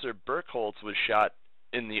Officer Burkholtz was shot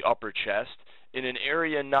in the upper chest in an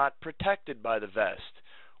area not protected by the vest.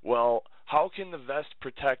 Well, how can the vest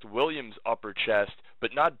protect Williams' upper chest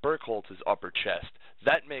but not Burkholtz's upper chest?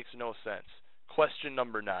 That makes no sense. Question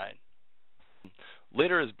number 9.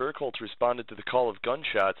 Later, as Burkholtz responded to the call of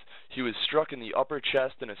gunshots, he was struck in the upper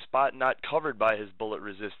chest in a spot not covered by his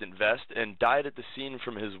bullet-resistant vest and died at the scene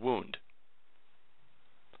from his wound.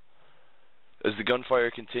 As the gunfire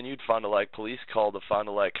continued, Fond du Lac Police called the Fond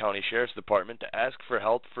du Lac County Sheriff's Department to ask for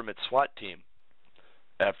help from its SWAT team.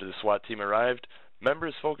 After the SWAT team arrived,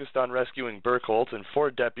 members focused on rescuing Burkholtz, and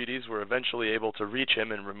 4 deputies were eventually able to reach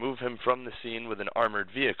him and remove him from the scene with an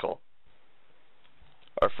armored vehicle.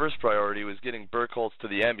 Our first priority was getting Burkholtz to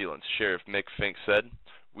the ambulance, Sheriff Mick Fink said.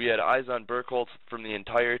 We had eyes on Burkholtz from the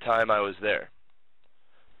entire time I was there.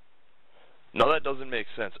 Now that doesn't make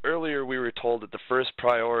sense. Earlier we were told that the first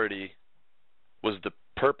priority was the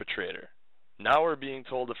perpetrator, Now we're being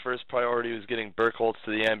told the first priority was getting Burkholz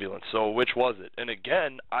to the ambulance. So which was it? And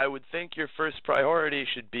again, I would think your first priority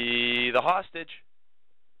should be the hostage.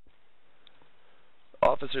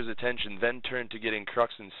 Officers' attention then turned to getting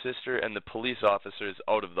Cruxen's sister and the police officers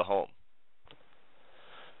out of the home.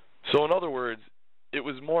 So in other words, it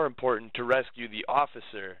was more important to rescue the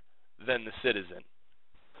officer than the citizen.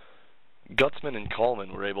 Gutzman and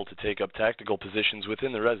Coleman were able to take up tactical positions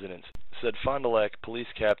within the residence, said Fond du Lac Police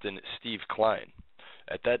Captain Steve Klein.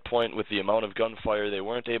 At that point, with the amount of gunfire, they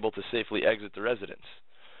weren't able to safely exit the residence.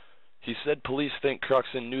 He said police think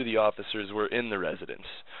Cruxen knew the officers were in the residence.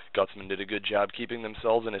 Gutzman did a good job keeping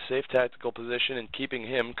themselves in a safe tactical position and keeping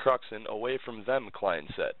him, Cruxen, away from them, Klein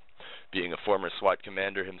said. Being a former SWAT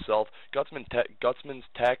commander himself, Gutzman's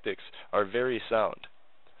tactics are very sound.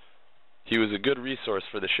 He was a good resource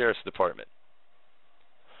for the sheriff's department.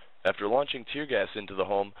 After launching tear gas into the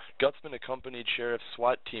home, Gutzman accompanied sheriff's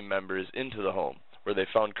SWAT team members into the home, where they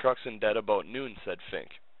found Cruxen dead about noon, said Fink.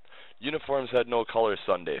 Uniforms had no color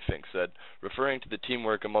Sunday, Fink said, referring to the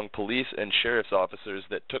teamwork among police and sheriff's officers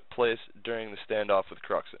that took place during the standoff with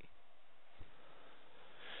Cruxen.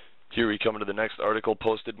 Here we come to the next article,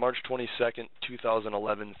 posted March 22nd,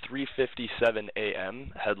 2011, 3:57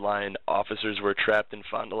 a.m. Headline, Officers were trapped in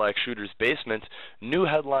Fond du Lac shooter's basement. New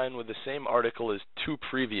headline with the same article as two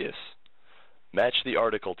previous. Match the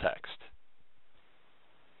article text.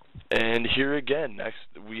 And here again, next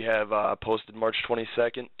we have posted March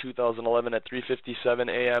 22nd, 2011 at 3:57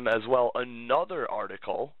 a.m. as well, another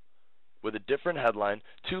article with a different headline.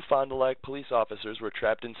 Two Fond du Lac police officers were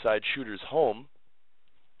trapped inside shooter's home.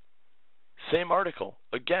 Same article.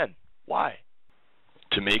 Again. Why?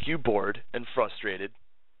 To make you bored and frustrated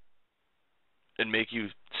and make you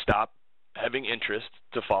stop having interest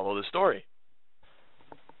to follow the story.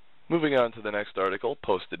 Moving on to the next article,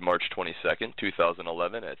 posted March 22nd,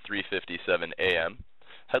 2011 at 3:57 a.m.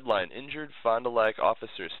 Headline, Injured Fond du Lac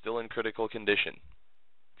officer still in critical condition.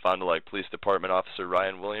 Fond du Lac Police Department officer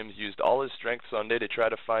Ryan Williams used all his strength Sunday to try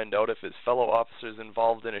to find out if his fellow officers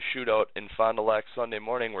involved in a shootout in Fond du Lac Sunday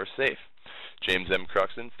morning were safe. James M.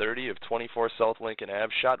 Cruxen, 30, of 24 South Lincoln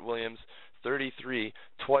Ave, shot Williams, 33,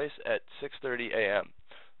 twice at 6:30 a.m.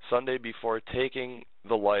 Sunday before taking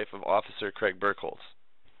the life of Officer Craig Burkholz.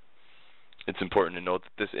 It's important to note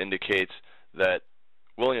that this indicates that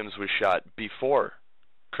Williams was shot before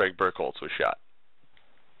Craig Burkholz was shot.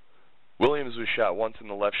 Williams was shot once in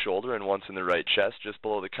the left shoulder and once in the right chest, just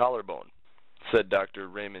below the collarbone, said Dr.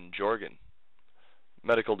 Raymond Jorgen,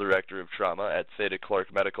 medical director of trauma at Theta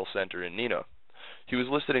Clark Medical Center in Neenah. He was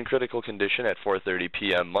listed in critical condition at 4:30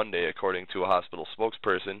 p.m. Monday, according to a hospital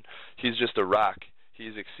spokesperson. He's just a rock.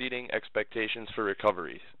 He's exceeding expectations for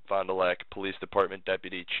recovery, Fond du Lac Police Department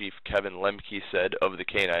Deputy Chief Kevin Lemke said of the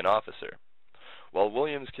canine officer. While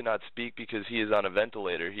Williams cannot speak because he is on a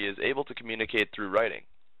ventilator, he is able to communicate through writing.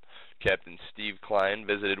 Captain Steve Klein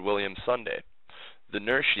visited Williams Sunday. The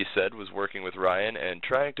nurse, she said, was working with Ryan and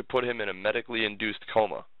trying to put him in a medically induced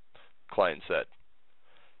coma, Klein said.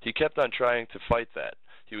 He kept on trying to fight that.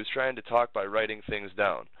 He was trying to talk by writing things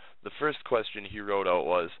down. The first question he wrote out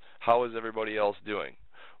was, "How is everybody else doing?"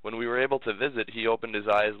 When we were able to visit, he opened his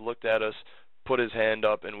eyes, looked at us, put his hand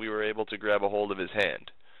up, and we were able to grab a hold of his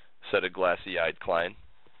hand, said a glassy-eyed Klein.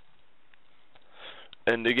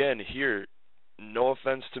 And again, here, no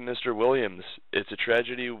offense to Mr. Williams. It's a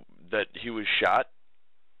tragedy that he was shot.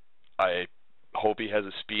 I hope he has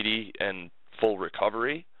a speedy and full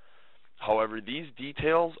recovery. However, these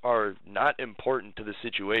details are not important to the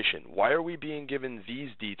situation. Why are we being given these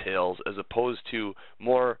details as opposed to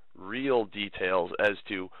more real details as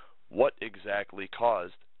to what exactly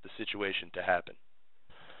caused the situation to happen?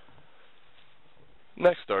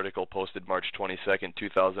 Next article, posted March 22nd,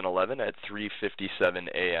 2011 at 3:57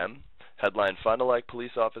 a.m. Headline, Fond du Lac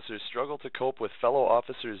police officers struggle to cope with fellow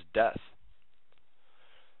officer's death.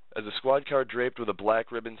 As a squad car draped with a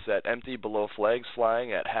black ribbon sat empty below flags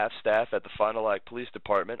flying at half-staff at the Fond du Lac Police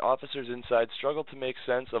Department, officers inside struggled to make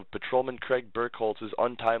sense of Patrolman Craig Burkholz's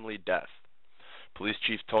untimely death. Police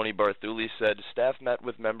Chief Tony Barthuli said staff met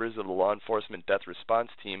with members of the law enforcement death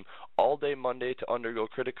response team all day Monday to undergo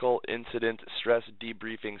critical incident stress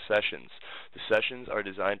debriefing sessions. The sessions are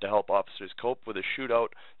designed to help officers cope with a shootout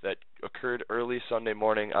that occurred early Sunday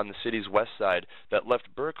morning on the city's west side that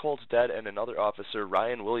left Burkholz dead and another officer,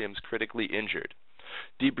 Ryan Williams, critically injured.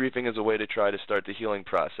 Debriefing is a way to try to start the healing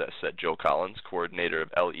process, said Joe Collins, coordinator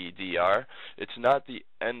of LEDR. It's not the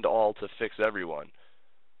end-all to fix everyone,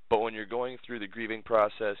 but when you're going through the grieving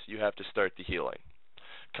process, you have to start the healing.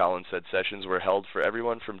 Collins said sessions were held for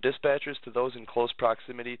everyone from dispatchers to those in close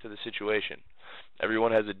proximity to the situation.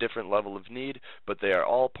 Everyone has a different level of need, but they are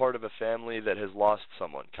all part of a family that has lost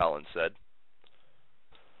someone, Collins said.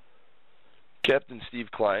 Captain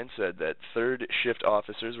Steve Klein said that third shift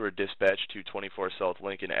officers were dispatched to 24 South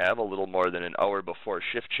Lincoln Ave a little more than an hour before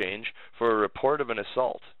shift change for a report of an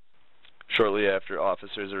assault. Shortly after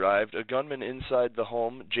officers arrived, a gunman inside the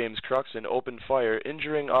home, James Cruxon, opened fire,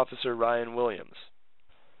 injuring Officer Ryan Williams.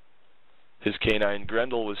 His canine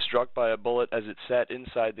Grendel was struck by a bullet as it sat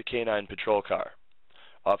inside the canine patrol car.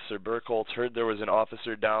 Officer Burkholz heard there was an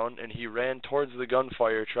officer down, and he ran towards the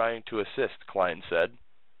gunfire trying to assist, Klein said.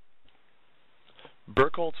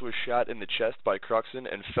 Burkholz was shot in the chest by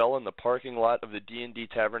Cruxon and fell in the parking lot of the D&D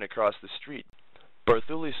Tavern across the street.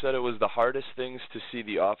 Barthuli said it was the hardest things to see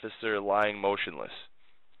the officer lying motionless,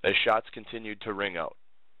 as shots continued to ring out.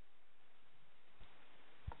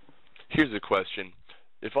 Here's a question.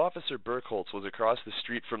 If Officer Burkholz was across the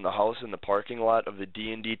street from the house in the parking lot of the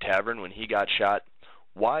D&D Tavern when he got shot,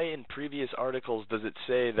 why in previous articles does it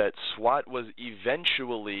say that SWAT was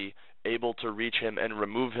eventually able to reach him and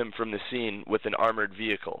remove him from the scene with an armored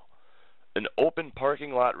vehicle? An open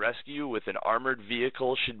parking lot rescue with an armored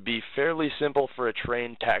vehicle should be fairly simple for a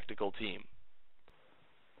trained tactical team.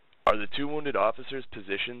 Are the two wounded officers'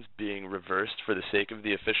 positions being reversed for the sake of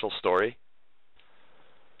the official story?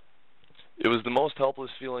 It was the most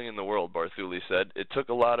helpless feeling in the world, Barthuli said. It took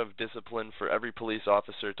a lot of discipline for every police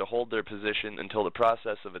officer to hold their position until the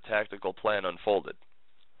process of a tactical plan unfolded.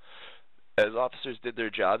 As officers did their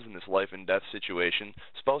jobs in this life and death situation,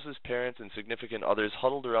 spouses, parents, and significant others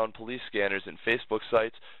huddled around police scanners and Facebook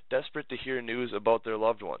sites, desperate to hear news about their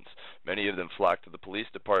loved ones. Many of them flocked to the police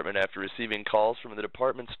department after receiving calls from the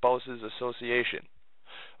Department Spouses Association.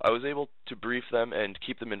 I was able to brief them and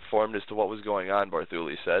keep them informed as to what was going on,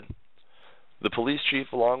 Barthuli said. The police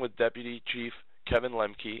chief, along with Deputy Chief Kevin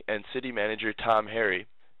Lemke and City Manager Tom Harry,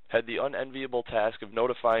 had the unenviable task of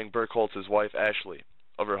notifying Burkholz's wife, Ashley,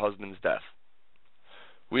 of her husband's death.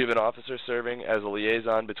 We have an officer serving as a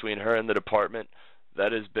liaison between her and the department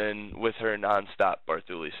that has been with her nonstop,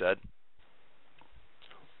 Barthuli said.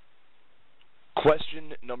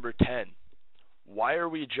 Question number 10. Why are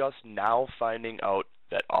we just now finding out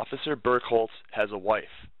that Officer Burkholz has a wife?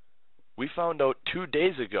 We found out 2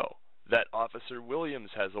 days ago that Officer Williams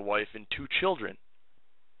has a wife and 2 children.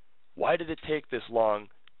 Why did it take this long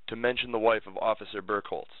to mention the wife of Officer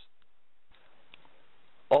Burkholz?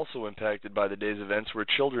 Also impacted by the day's events were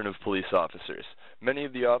children of police officers. Many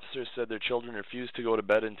of the officers said their children refused to go to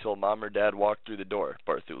bed until mom or dad walked through the door,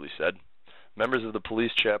 Barthuli said. Members of the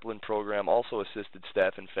police chaplain program also assisted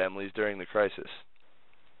staff and families during the crisis.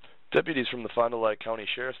 Deputies from the Fond du Lac County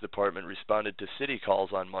Sheriff's Department responded to city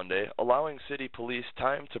calls on Monday, allowing city police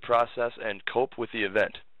time to process and cope with the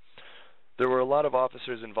event. There were a lot of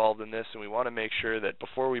officers involved in this, and we want to make sure that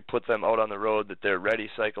before we put them out on the road that they're ready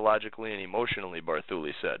psychologically and emotionally,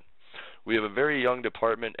 Barthuli said. We have a very young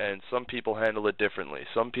department, and some people handle it differently.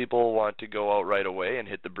 Some people want to go out right away and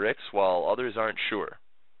hit the bricks, while others aren't sure.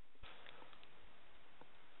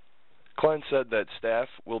 Klein said that staff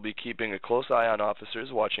will be keeping a close eye on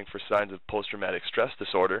officers, watching for signs of post-traumatic stress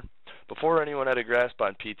disorder. Before anyone had a grasp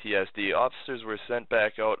on PTSD, officers were sent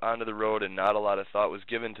back out onto the road and not a lot of thought was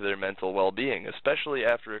given to their mental well-being, especially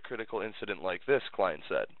after a critical incident like this, Klein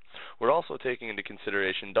said. We're also taking into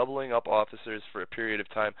consideration doubling up officers for a period of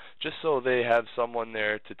time just so they have someone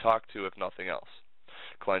there to talk to if nothing else.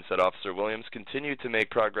 Klein said Officer Williams continued to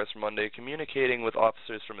make progress Monday, communicating with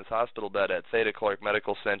officers from his hospital bed at Theta Clark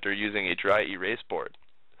Medical Center using a dry erase board.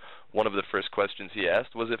 One of the first questions he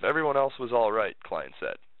asked was if everyone else was all right, Klein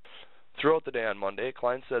said. Throughout the day on Monday,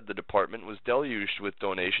 Klein said the department was deluged with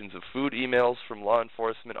donations of food, emails from law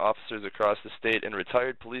enforcement officers across the state, and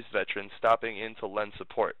retired police veterans stopping in to lend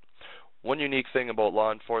support. One unique thing about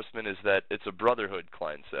law enforcement is that it's a brotherhood,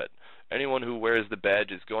 Klein said. Anyone who wears the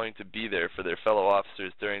badge is going to be there for their fellow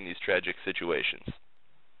officers during these tragic situations.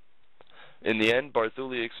 In the end,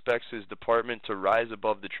 Barthuli expects his department to rise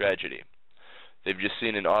above the tragedy. They've just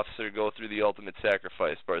seen an officer go through the ultimate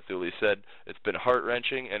sacrifice, Barthuli said. It's been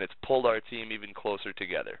heart-wrenching, and it's pulled our team even closer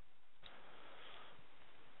together.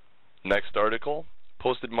 Next article,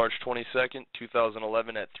 posted March 22nd,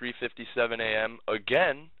 2011 at 3:57 a.m.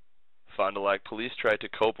 Again, Fond du Lac Police tried to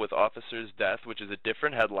cope with officer's death, which is a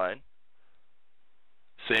different headline.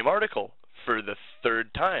 Same article, for the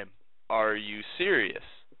 3rd time. Are you serious?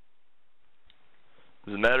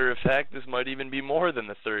 As a matter of fact, this might even be more than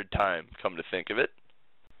the 3rd time, come to think of it.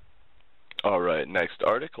 Alright, next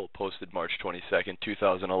article, posted March 22nd,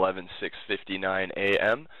 2011, 6:59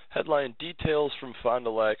 a.m. Headline, Details from Fond du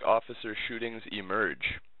Lac Officer Shootings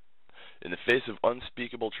Emerge. In the face of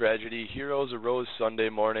unspeakable tragedy, heroes arose Sunday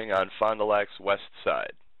morning on Fond du Lac's west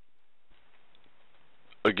side.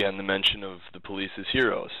 Again, the mention of the police as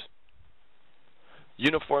heroes.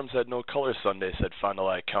 Uniforms had no color Sunday, said Fond du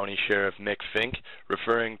Lac County Sheriff Mick Fink,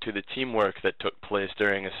 referring to the teamwork that took place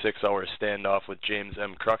during a 6-hour standoff with James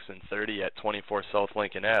M. Cruxon, 30, at 24 South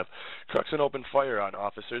Lincoln Ave. Cruxon opened fire on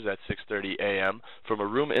officers at 6:30 a.m. from a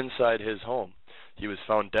room inside his home. He was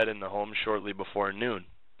found dead in the home shortly before noon.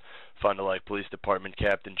 Fond du Lac Police Department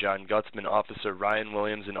Captain John Gutzman, Officer Ryan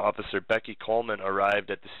Williams, and Officer Becky Coleman arrived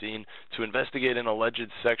at the scene to investigate an alleged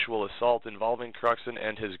sexual assault involving Cruxon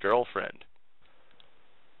and his girlfriend.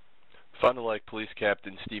 Fond du Lac Police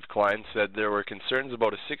Captain Steve Klein said there were concerns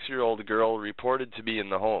about a 6-year-old girl reported to be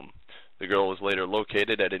in the home. The girl was later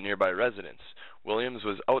located at a nearby residence. Williams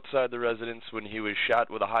was outside the residence when he was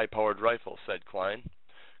shot with a high-powered rifle, said Klein.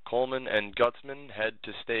 Coleman and Gutzman had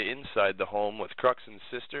to stay inside the home with Cruxon's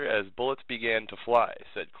sister as bullets began to fly,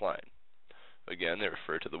 said Klein. Again, they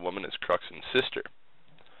refer to the woman as Cruxon's sister.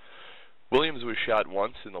 Williams was shot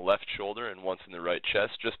once in the left shoulder and once in the right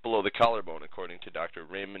chest, just below the collarbone, according to Dr.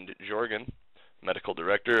 Raymond Jorgen, Medical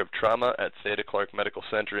Director of Trauma at Theta Clark Medical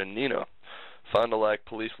Center in Neenah. Fond du Lac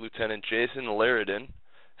Police Lieutenant Jason Laridin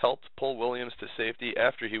helped pull Williams to safety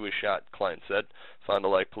after he was shot, Klein said. Fond du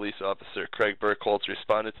Lac Police Officer Craig Burkholz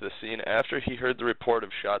responded to the scene after he heard the report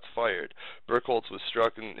of shots fired. Burkholz was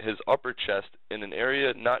struck in his upper chest in an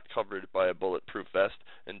area not covered by a bulletproof vest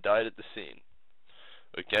and died at the scene.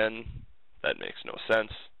 Again, that makes no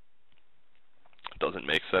sense. It doesn't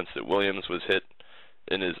make sense that Williams was hit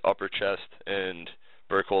in his upper chest and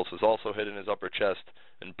Burkholz was also hit in his upper chest,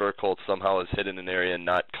 and Burkholz somehow is hit in an area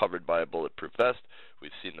not covered by a bulletproof vest.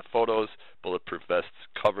 We've seen the photos. Bulletproof vests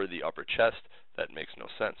cover the upper chest. That makes no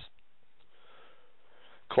sense.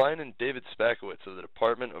 Klein and David Spakowitz of the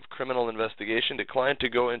Department of Criminal Investigation declined to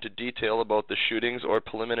go into detail about the shootings or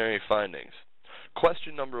preliminary findings.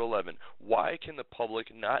 Question number 11. Why can the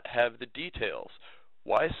public not have the details?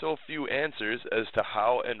 Why so few answers as to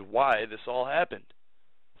how and why this all happened?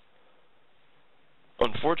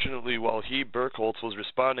 Unfortunately, while he, Burkholz, was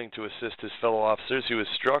responding to assist his fellow officers, he was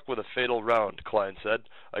struck with a fatal round, Klein said.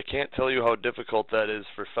 I can't tell you how difficult that is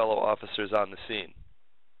for fellow officers on the scene.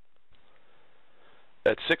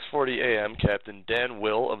 At 6:40 a.m., Captain Dan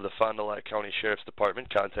Will of the Fond du Lac County Sheriff's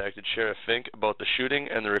Department contacted Sheriff Fink about the shooting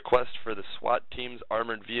and the request for the SWAT team's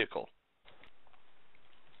armored vehicle.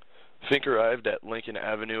 Fink arrived at Lincoln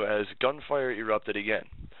Avenue as gunfire erupted again.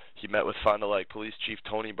 He met with Fond du Lac Police Chief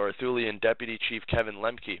Tony Barthuli and Deputy Chief Kevin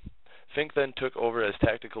Lemke. Fink then took over as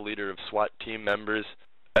tactical leader of SWAT team members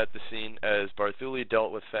at the scene as Barthuli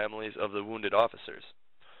dealt with families of the wounded officers.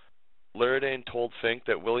 Laridane told Fink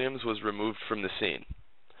that Williams was removed from the scene.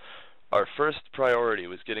 Our first priority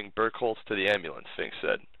was getting Burkholz to the ambulance, Fink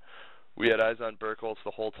said. We had eyes on Burkholz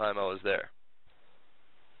the whole time I was there.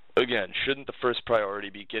 Again, shouldn't the first priority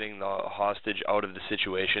be getting the hostage out of the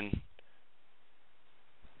situation?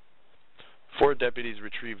 4 deputies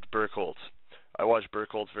retrieved Burkholz. I watched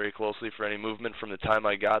Burkholz very closely for any movement from the time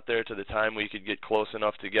I got there to the time we could get close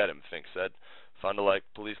enough to get him, Fink said. Fond du Lac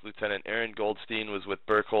Police Lieutenant Aaron Goldstein was with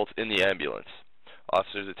Burkholz in the ambulance.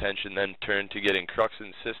 Officers' attention then turned to getting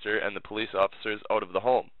Cruxon's sister and the police officers out of the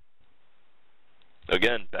home.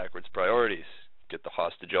 Again, backwards priorities. Get the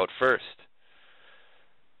hostage out first.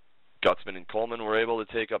 Gutzman and Coleman were able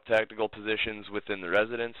to take up tactical positions within the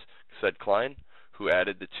residence, said Klein, who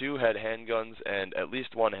added the 2 had handguns and at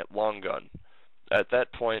least 1 long gun. At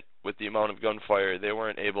that point, with the amount of gunfire, they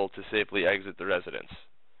weren't able to safely exit the residence.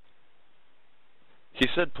 He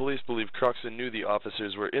said police believe Cruxon knew the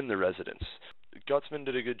officers were in the residence. Gutzman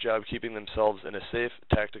did a good job keeping themselves in a safe,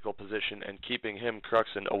 tactical position and keeping him,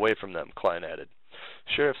 Cruxon, away from them, Klein added.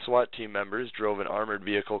 Sheriff SWAT team members drove an armored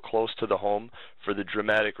vehicle close to the home for the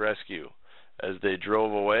dramatic rescue. As they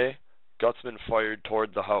drove away, Gutzman fired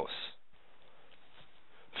toward the house.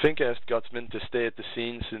 Fink asked Gutzman to stay at the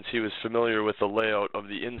scene since he was familiar with the layout of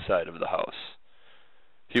the inside of the house.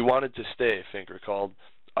 He wanted to stay, Fink recalled.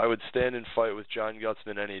 I would stand and fight with John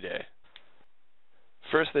Gutzman any day.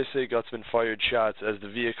 First they say Gutzman fired shots as the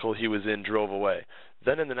vehicle he was in drove away.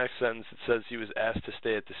 Then in the next sentence it says he was asked to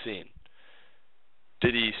stay at the scene.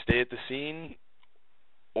 Did he stay at the scene,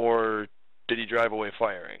 or did he drive away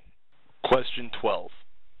firing? Question 12.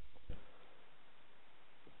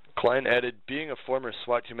 Klein added, being a former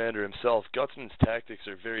SWAT commander himself, Gutzman's tactics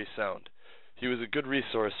are very sound. He was a good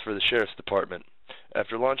resource for the Sheriff's Department.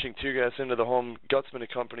 After launching tear gas into the home, Gutzman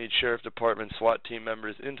accompanied Sheriff Department SWAT team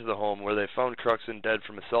members into the home where they found Cruxon dead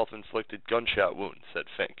from a self-inflicted gunshot wound, said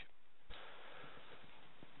Fink.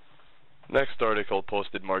 Next article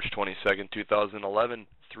posted March 22, 2011,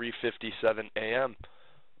 3:57 a.m.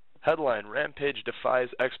 Headline, Rampage defies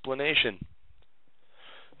explanation.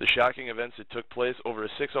 The shocking events that took place over a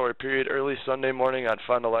 6-hour period early Sunday morning on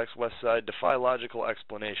Fond du Lac's west side defy logical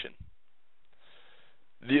explanation.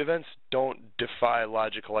 The events don't defy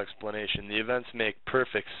logical explanation. The events make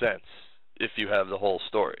perfect sense if you have the whole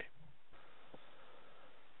story.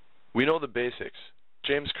 We know the basics.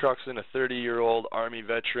 James Cruxon, a 30-year-old Army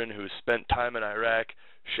veteran who spent time in Iraq,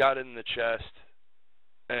 shot in the chest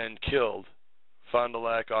and killed Fond du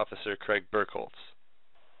Lac officer Craig Burkholz.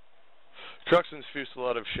 Cruxon's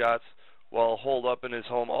fusillade of shots while holed up in his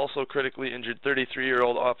home also critically injured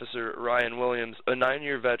 33-year-old officer Ryan Williams, a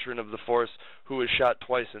 9-year veteran of the force who was shot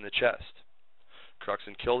twice in the chest.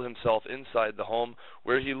 Cruxon killed himself inside the home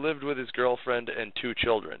where he lived with his girlfriend and 2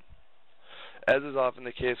 children. As is often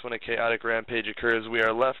the case when a chaotic rampage occurs, we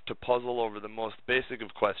are left to puzzle over the most basic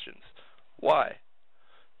of questions. Why?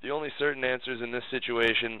 The only certain answers in this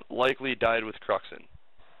situation likely died with Cruxon.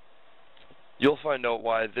 You'll find out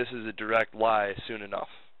why this is a direct lie soon enough.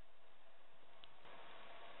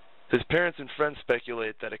 His parents and friends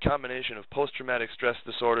speculate that a combination of post-traumatic stress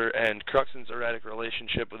disorder and Cruxon's erratic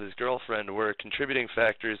relationship with his girlfriend were contributing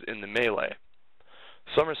factors in the melee.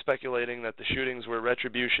 Some are speculating that the shootings were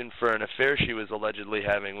retribution for an affair she was allegedly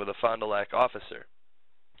having with a Fond du Lac officer.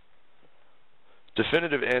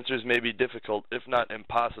 Definitive answers may be difficult, if not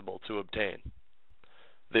impossible, to obtain.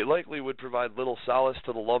 They likely would provide little solace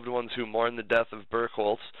to the loved ones who mourn the death of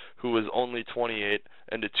Burkholz, who was only 28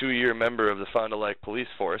 and a 2-year member of the Fond du Lac police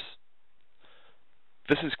force.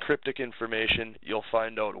 This is cryptic information. You'll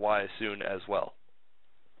find out why soon as well.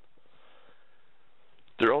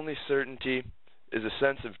 Their only certainty is a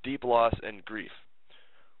sense of deep loss and grief.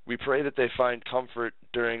 We pray that they find comfort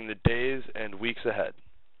during the days and weeks ahead.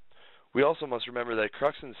 We also must remember that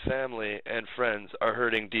Cruxon's family and friends are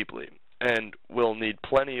hurting deeply and will need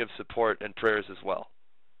plenty of support and prayers as well.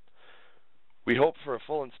 We hope for a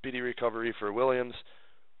full and speedy recovery for Williams,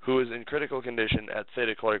 who is in critical condition at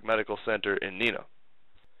Theta Clark Medical Center in Neenah.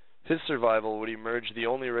 His survival would emerge the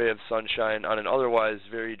only ray of sunshine on an otherwise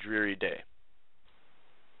very dreary day.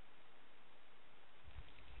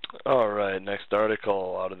 Alright, next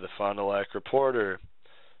article out of the Fond du Lac Reporter.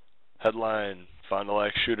 Headline, Fond du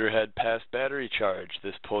Lac shooter had passed battery charge.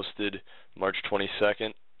 This posted March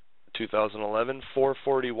 22nd, 2011,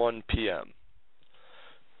 4:41 p.m.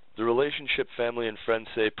 The relationship family and friends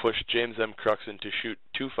say pushed James M. Cruxon to shoot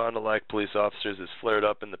 2 Fond du Lac police officers has flared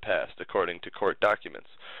up in the past, according to court documents.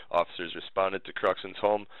 Officers responded to Cruxon's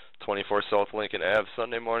home, 24 South Lincoln Ave,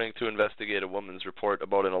 Sunday morning to investigate a woman's report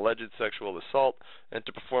about an alleged sexual assault and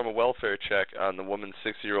to perform a welfare check on the woman's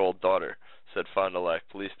 6-year-old daughter, said Fond du Lac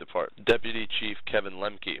Police Department Deputy Chief Kevin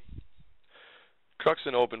Lemke.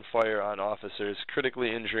 Cruxon opened fire on officers,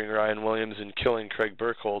 critically injuring Ryan Williams and killing Craig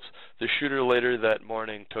Burkholz. The shooter later that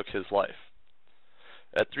morning took his life.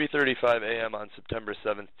 At 3:35 a.m. on September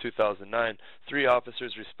 7, 2009, 3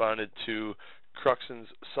 officers responded to Cruxon's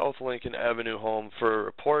South Lincoln Avenue home for a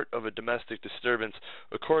report of a domestic disturbance,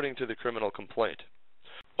 according to the criminal complaint.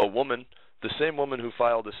 A woman, the same woman who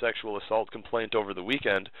filed a sexual assault complaint over the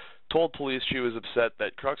weekend, told police she was upset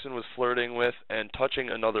that Cruxon was flirting with and touching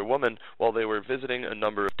another woman while they were visiting a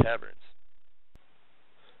number of taverns.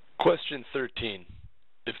 Question 13.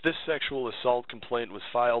 If this sexual assault complaint was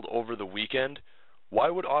filed over the weekend, why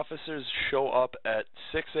would officers show up at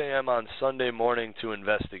 6 a.m. on Sunday morning to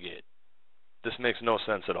investigate? This makes no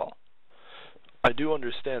sense at all. I do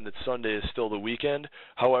understand that Sunday is still the weekend.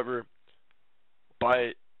 However,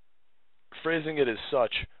 by phrasing it as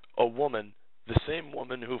such, a woman, the same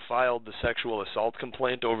woman who filed the sexual assault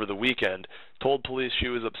complaint over the weekend, told police she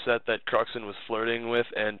was upset that Cruxon was flirting with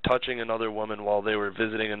and touching another woman while they were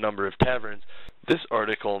visiting a number of taverns. This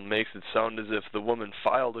article makes it sound as if the woman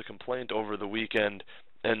filed a complaint over the weekend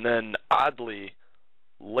and then, oddly,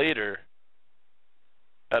 later,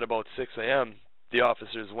 at about 6 a.m., the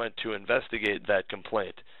officers went to investigate that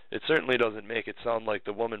complaint. It certainly doesn't make it sound like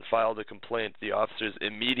the woman filed a complaint, the officers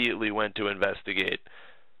immediately went to investigate,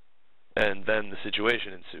 and then the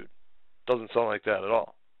situation ensued. Doesn't sound like that at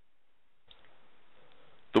all.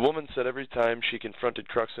 The woman said every time she confronted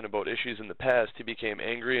Cruxon about issues in the past, he became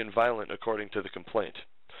angry and violent, according to the complaint.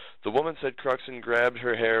 The woman said Cruxon grabbed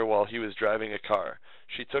her hair while he was driving a car.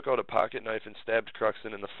 She took out a pocket knife and stabbed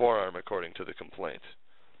Cruxon in the forearm, according to the complaint.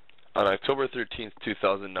 On October 13,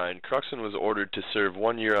 2009, Cruxon was ordered to serve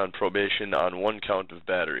 1 year on probation on 1 count of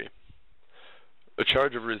battery. A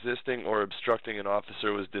charge of resisting or obstructing an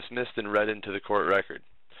officer was dismissed and read into the court record.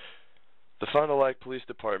 The Fond du Lac Police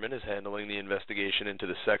Department is handling the investigation into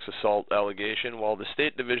the sex assault allegation, while the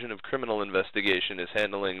State Division of Criminal Investigation is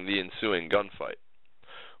handling the ensuing gunfight.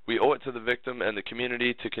 We owe it to the victim and the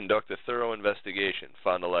community to conduct a thorough investigation,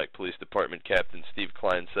 Fond du Lac Police Department Captain Steve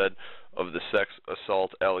Klein said of the sex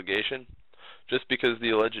assault allegation. Just because the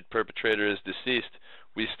alleged perpetrator is deceased,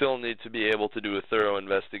 we still need to be able to do a thorough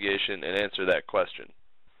investigation and answer that question.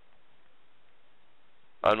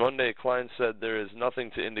 On Monday, Klein said there is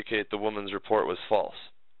nothing to indicate the woman's report was false.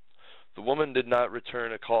 The woman did not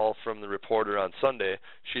return a call from the reporter on Sunday.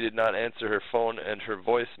 She did not answer her phone, and her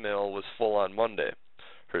voicemail was full on Monday.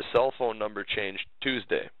 Her cell phone number changed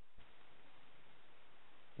Tuesday.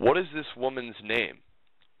 What is this woman's name?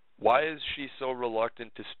 Why is she so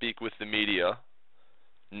reluctant to speak with the media?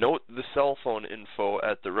 Note the cell phone info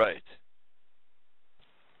at the right.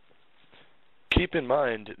 Keep in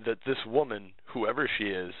mind that this woman, whoever she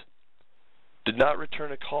is, did not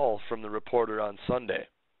return a call from the reporter on Sunday.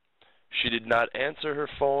 She did not answer her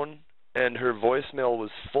phone, and her voicemail was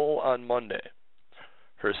full on Monday.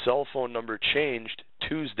 Her cell phone number changed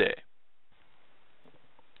Tuesday.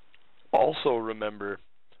 Also remember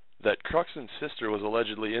that Cruxon's sister was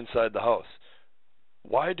allegedly inside the house.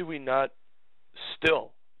 Why do we not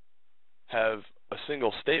still have a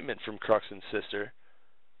single statement from Cruxon's sister?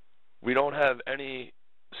 We don't have any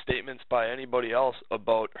statements by anybody else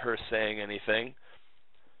about her saying anything.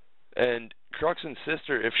 And Cruxon's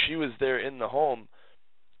sister, if she was there in the home,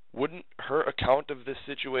 wouldn't her account of this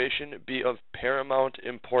situation be of paramount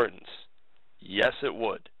importance? Yes, it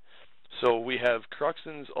would. So we have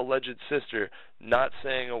Cruxon's alleged sister not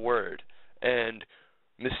saying a word, and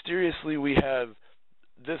mysteriously we have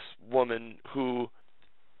this woman who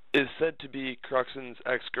is said to be Cruxon's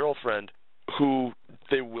ex-girlfriend, who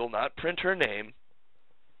they will not print her name.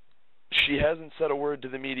 She hasn't said a word to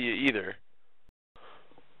the media either.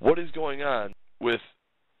 What is going on with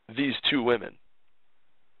these two women?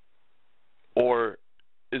 Or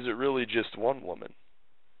is it really just one woman?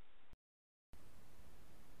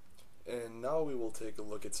 And now we will take a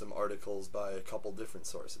look at some articles by a couple different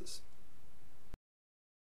sources.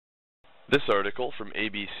 This article from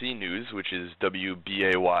ABC News, which is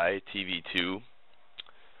WBAY TV2,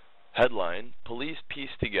 headline, Police Piece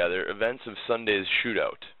Together Events of Sunday's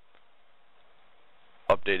Shootout.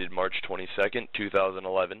 Updated March 22nd,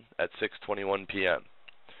 2011 at 6:21 p.m.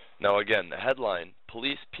 Now again, the headline,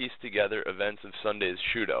 Police Piece Together Events of Sunday's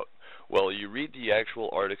Shootout. Well, you read the actual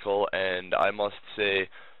article and I must say,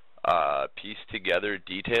 piece together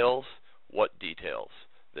details? What details?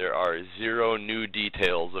 There are zero new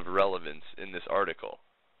details of relevance in this article.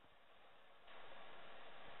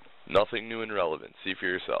 Nothing new and relevant. See for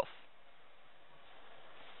yourself.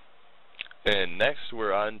 And next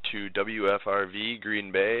we're on to WFRV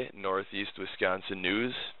Green Bay, Northeast Wisconsin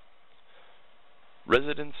News.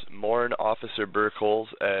 Residents mourn Officer Burkholz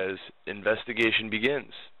as investigation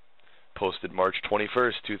begins. Posted March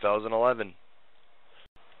 21st, 2011.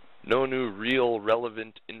 No new real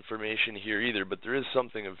relevant information here either, but there is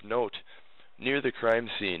something of note. Near the crime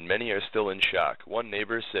scene, many are still in shock. One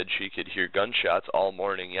neighbor said she could hear gunshots all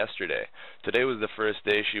morning yesterday. Today was the first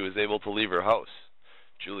day she was able to leave her house.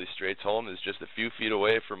 Julie Straight's home is just a few feet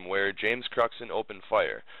away from where James Cruxon opened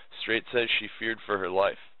fire. Straight says she feared for her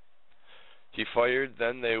life. He fired,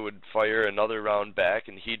 then they would fire another round back,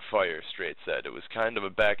 and he'd fire, Straight said. It was kind of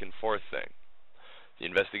a back and forth thing. The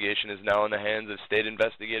investigation is now in the hands of state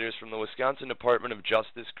investigators from the Wisconsin Department of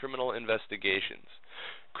Justice Criminal Investigations.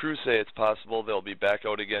 Crews say it's possible they'll be back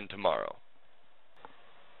out again tomorrow.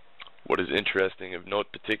 What is interesting of note,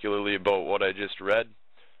 particularly about what I just read,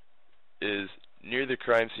 is near the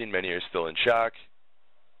crime scene, many are still in shock.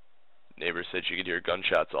 Neighbor said she could hear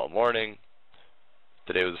gunshots all morning.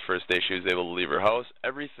 Today was the first day she was able to leave her house.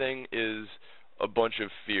 Everything is a bunch of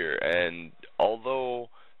fear, and although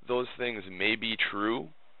those things may be true,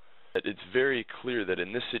 it's very clear that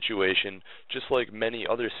in this situation, just like many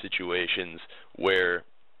other situations where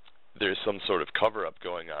there's some sort of cover-up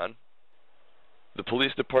going on, the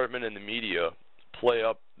police department and the media play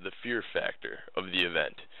up the fear factor of the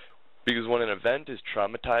event. Because when an event is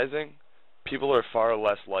traumatizing, people are far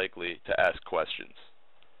less likely to ask questions.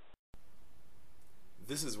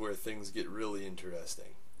 This is where things get really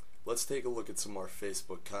interesting. Let's take a look at some more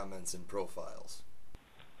Facebook comments and profiles.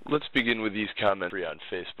 Let's begin with these comments on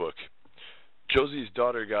Facebook. Josie's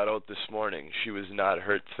daughter got out this morning. She was not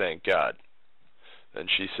hurt, thank God. And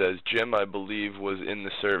she says, Jim, I believe, was in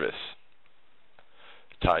the service.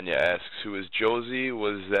 Tanya asks, who is Josie?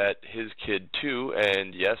 Was that his kid too?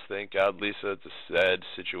 And yes, thank God, Lisa, it's a sad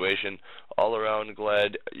situation. All around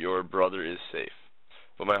glad your brother is safe.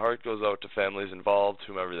 But my heart goes out to families involved,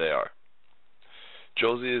 whomever they are.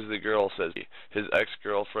 Josie is the girl, says he. His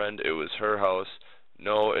ex-girlfriend, it was her house.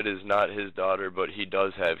 No, it is not his daughter, but he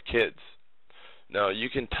does have kids. Now, you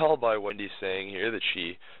can tell by what Wendy's saying here that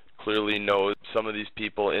she clearly knows some of these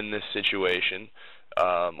people in this situation,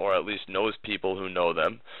 or at least knows people who know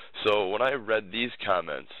them. So when I read these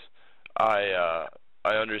comments, I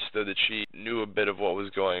understood that she knew a bit of what was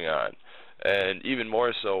going on. And even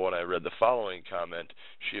more so when I read the following comment,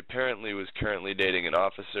 she apparently was currently dating an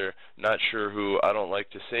officer, not sure who. I don't like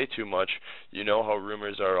to say too much. You know how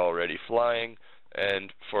rumors are already flying,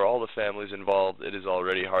 and for all the families involved, it is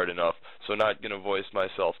already hard enough, so not going to voice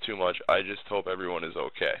myself too much. I just hope everyone is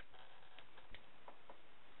okay.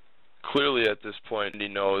 Clearly at this point, he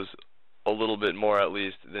knows a little bit more at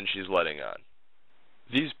least than she's letting on.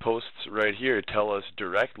 These posts right here tell us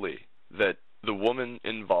directly that the woman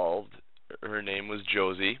involved, her name was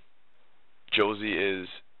Josie. Josie is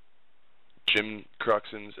Jim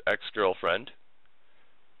Cruxon's ex-girlfriend,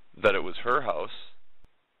 that it was her house,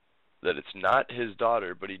 that it's not his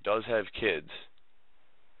daughter, but he does have kids,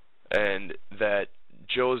 and that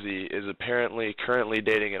Josie is apparently currently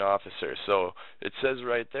dating an officer. So it says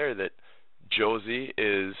right there that Josie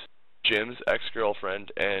is Jim's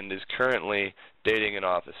ex-girlfriend and is currently dating an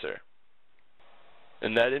officer.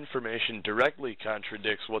 And that information directly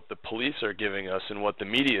contradicts what the police are giving us and what the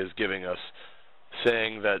media is giving us,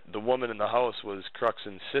 saying that the woman in the house was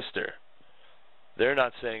Cruxon's sister. They're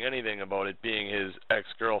not saying anything about it being his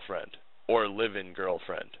ex-girlfriend or live-in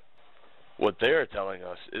girlfriend. What they're telling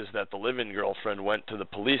us is that the live-in girlfriend went to the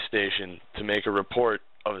police station to make a report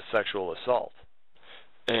of a sexual assault.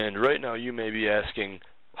 And right now you may be asking,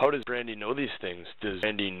 how does Brandy know these things? Does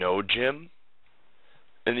Brandy know Jim?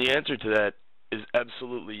 And the answer to that is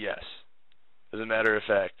absolutely yes. As a matter of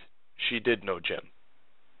fact, she did know Jim.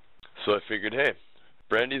 So I figured, hey,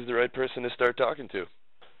 Brandy's the right person to start talking to.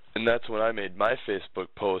 And that's when I made my Facebook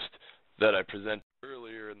post that I presented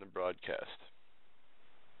earlier in the broadcast.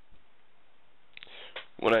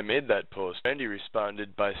 When I made that post, Brandy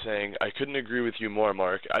responded by saying, I couldn't agree with you more,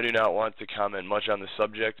 Mark. I do not want to comment much on the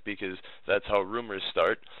subject because that's how rumors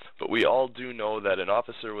start, but we all do know that an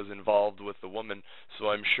officer was involved with the woman, so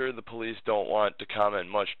I'm sure the police don't want to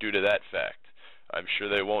comment much due to that fact. I'm sure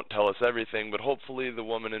they won't tell us everything, but hopefully the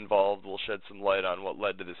woman involved will shed some light on what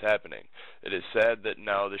led to this happening. It is sad that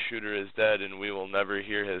now the shooter is dead and we will never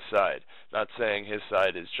hear his side. Not saying his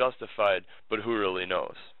side is justified, but who really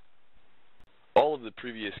knows? All of the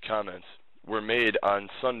previous comments were made on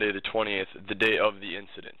Sunday the 20th, the day of the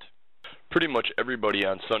incident. Pretty much everybody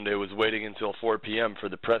on Sunday was waiting until 4 p.m. for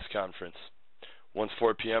the press conference. Once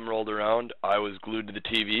 4 p.m. rolled around, I was glued to the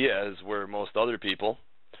TV, as were most other people.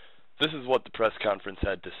 This is what the press conference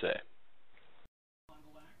had to say.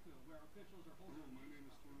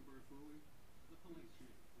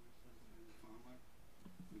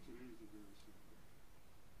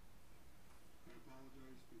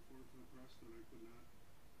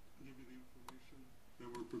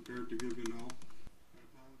 Prepared to give you now. I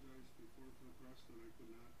apologize before to the press that I could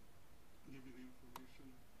not give you the information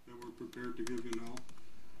that we're prepared to give you now.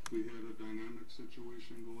 We had a dynamic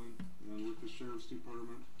situation going with the Sheriff's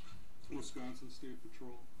Department, Wisconsin State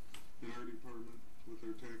Patrol, and our department with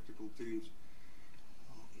our tactical teams.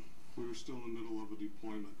 We were still in the middle of a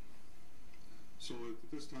deployment. So at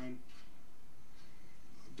this time,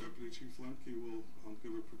 Deputy Chief Lemke will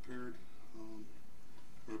give a prepared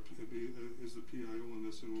is the PIO on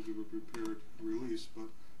this, and we'll give a prepared release. But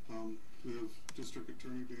we have District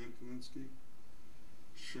Attorney Dan Kaminsky,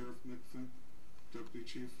 Sheriff Nick Fink, Deputy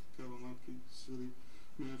Chief Kevin Lemke, City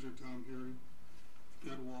Manager Tom Herring,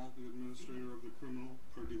 Ed Wall, the Administrator of the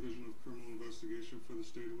our Division of Criminal Investigation for the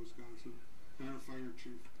state of Wisconsin, and our Fire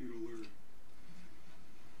Chief Pete O'Leary.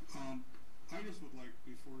 I just would like,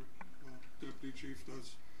 before Deputy Chief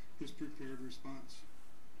does his prepared response,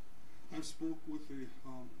 I spoke with the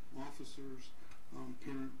officers,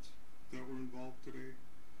 parents that were involved today,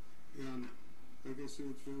 and I guess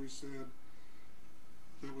it's very sad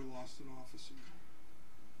that we lost an officer.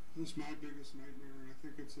 This is my biggest nightmare, and I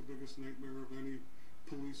think it's the biggest nightmare of any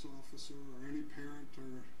police officer or any parent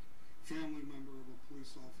or family member of a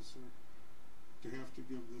police officer to have to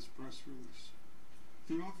give this press release.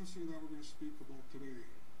 The officer that we're going to speak about today,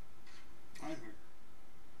 I hired,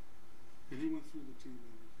 and he went through the team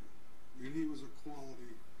interview. And he was a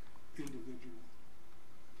quality individual.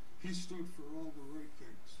 He stood for all the right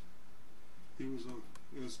things. He was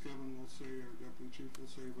as Kevin will say, our Deputy Chief will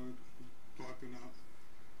say, about talking out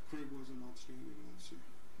Craig was an outstanding officer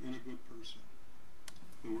and a good person,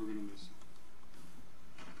 and we're going to miss him.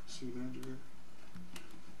 See that, Jared?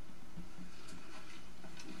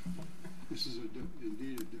 This is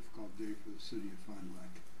indeed a difficult day for the city of Fond du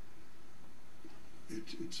Lac.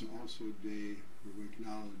 It's also a day where we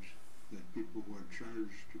acknowledge that people who are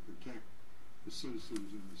charged to protect the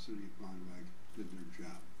citizens of the city of Fond du Lac did their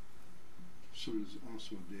job. So it is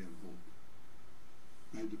also a day of hope.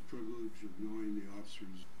 I had the privilege of knowing the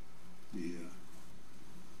officers. We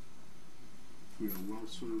are well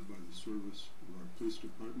served by the service of our police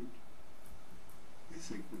department. I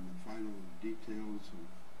think when the final details of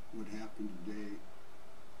what happened today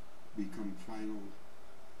become final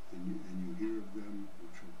and you hear of them,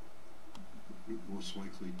 which will most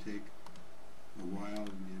likely take a while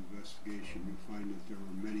in the investigation, you'll find that there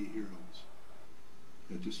were many heroes.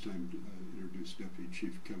 At this time, introduce Deputy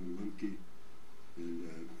Chief Kevin Lemke, and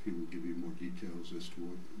he will give you more details as to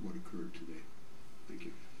what occurred today. Thank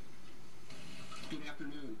you. Good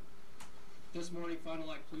afternoon. This morning, Fond du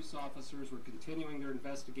Lac police officers were continuing their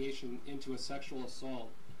investigation into a sexual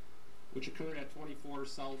assault which occurred at 24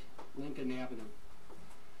 South Lincoln Avenue.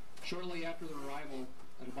 Shortly after their arrival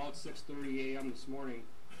at about 6:30 a.m. this morning,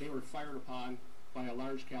 they were fired upon by a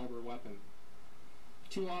large caliber weapon.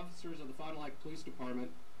 Two officers of the Fond du Lac Police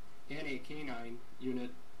Department and a canine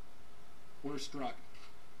unit were struck.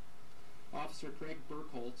 Officer Craig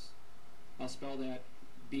Burkholz, I'll spell that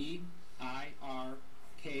B-I-R-K-H-O-L-Z.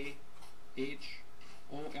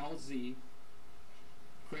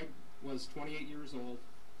 Craig was 28 years old,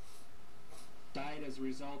 died as a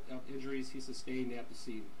result of injuries he sustained at the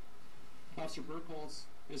scene. Officer Burkholz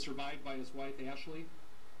is survived by his wife Ashley.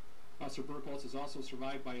 Officer Burkholz is also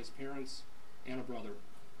survived by his parents and a brother.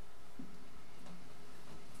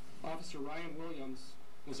 Officer Ryan Williams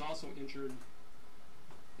was also injured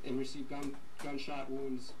and received gunshot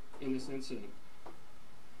wounds in this incident.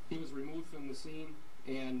 He was removed from the scene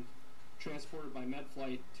and transported by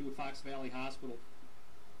MedFlight to Fox Valley Hospital,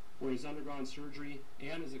 where he's undergone surgery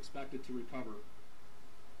and is expected to recover.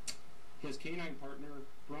 His canine partner,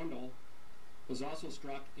 Brundle, was also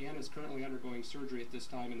struck and is currently undergoing surgery at this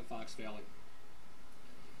time in the Fox Valley.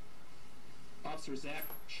 Officer Zach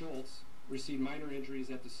Schultz received minor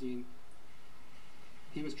injuries at the scene.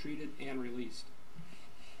 He was treated and released.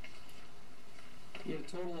 We had a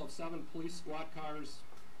total of 7 police squad cars,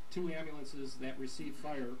 2 ambulances that received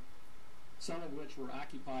fire, some of which were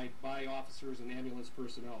occupied by officers and ambulance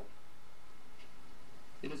personnel.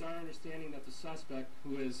 It is our understanding that the suspect,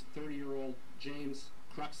 who is 30-year-old James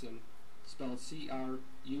Cruxon, spelled C-R-U-C-K-S-O-N,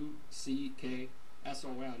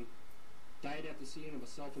 died at the scene of a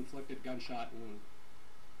self-inflicted gunshot wound.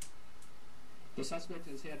 The suspect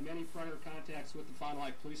has had many prior contacts with the Fond du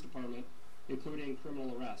Lac Police Department, including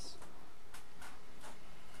criminal arrests.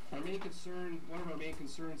 One of our main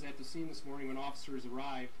concerns at the scene this morning when officers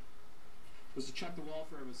arrived was to check the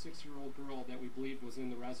welfare of a 6-year-old girl that we believed was in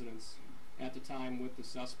the residence at the time with the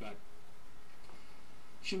suspect.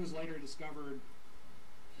 She was later discovered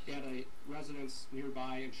at a residence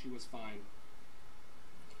nearby and she was fine.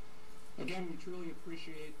 Again, we truly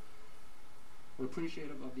we're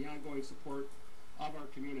appreciative of the ongoing support of our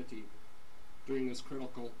community during this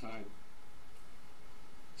critical time.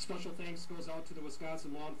 Special thanks goes out to the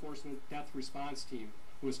Wisconsin Law Enforcement Death Response Team,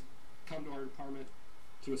 who has come to our department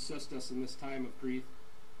to assist us in this time of grief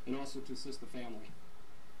and also to assist the family.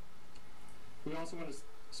 We also want to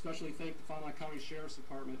especially thank the Fond du Lac County Sheriff's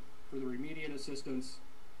Department for their immediate assistance,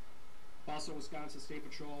 also Wisconsin State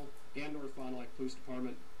Patrol and North Fond du Lac Police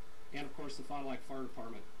Department, and of course the Fond du Lac Fire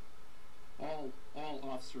Department. All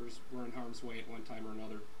officers were in harm's way at one time or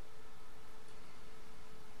another.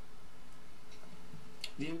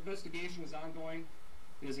 The investigation is ongoing.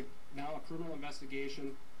 It is now a criminal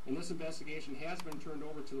investigation, and this investigation has been turned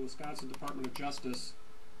over to the Wisconsin Department of Justice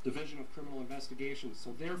Division of Criminal Investigations.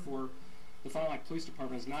 So therefore, the Fond du Lac Police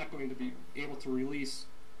Department is not going to be able to release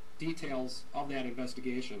details of that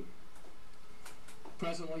investigation.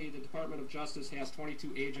 Presently, the Department of Justice has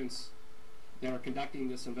 22 agents that are conducting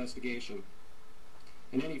this investigation.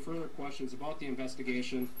 And any further questions about the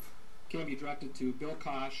investigation can be directed to Bill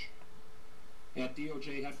Kosh at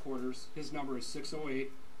DOJ headquarters. His number is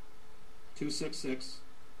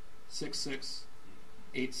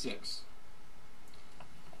 608-266-6686.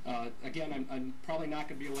 Again, I'm probably not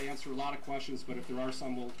going to be able to answer a lot of questions, but if there are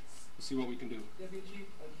some, we'll see what we can do. Deputy Chief,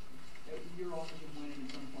 your officer went in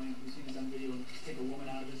at some point, we've seen this on video, take a woman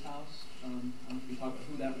out of his house. I don't know if you talk about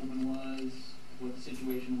who that woman was, what the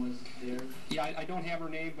situation was there. Yeah, I don't have her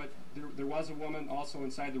name, but there was a woman also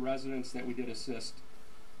inside the residence that we did assist.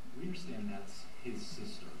 We understand that's his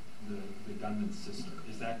sister. the gunman's sister.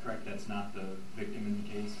 Is that correct? That's not the victim in the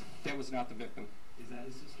case? That was not the victim. Is that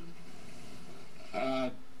his sister?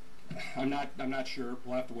 I'm not sure.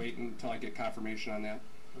 We'll have to wait until I get confirmation on that.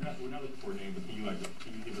 We're not looking for a name, but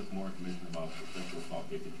can you give us more information about the sexual assault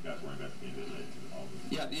case that you guys were investigating that led to all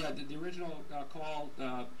this? Yeah. The original call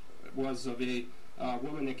was of a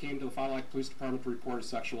woman that came to the Fond du Lac Police Department to report a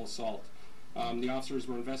sexual assault. The officers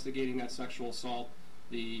were investigating that sexual assault.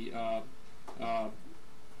 The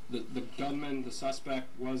gunman, the suspect,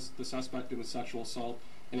 was the suspect in the sexual assault.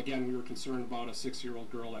 And again, we were concerned about a 6-year-old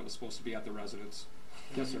girl that was supposed to be at the residence.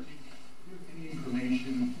 Yes, sir. Do you have any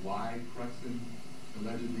information why Preston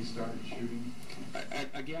allegedly started shooting?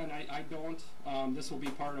 Again, I don't. This will be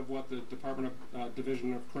part of what the Department of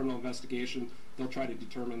Division of Criminal Investigation, they'll try to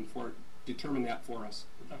determine that for us.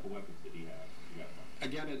 What type of weapons did he have?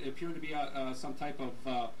 Again, it appeared to be some type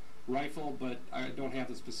of rifle, but I don't have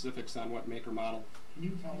the specifics on what make or model. Can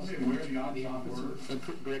you tell us where the officer?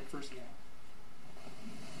 Greg first. Yeah.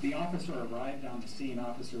 The officer arrived on the scene.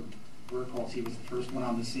 Officer Burkholz, he was the first one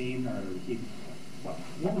on the scene, or he?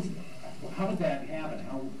 What was? How did that happen?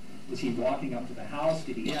 How was he walking up to the house?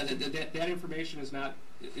 Did he? Yeah, that information is not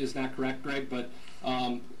correct, Greg. But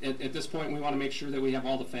at this point, we want to make sure that we have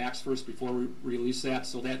all the facts first before we release that.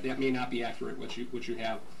 So that may not be accurate what you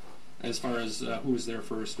have, as far as who was there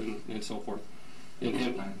first and so forth.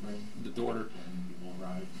 And the order.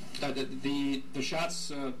 The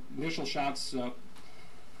shots, initial shots,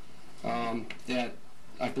 that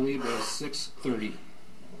I believe was 6:30.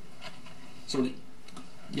 So,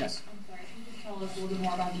 yes. I'm sorry, can you just tell us a little bit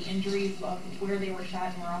more about the injuries of where they were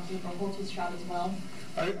shot and where Officer Burkholz was shot as well?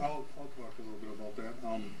 I'll talk a little bit about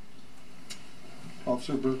that.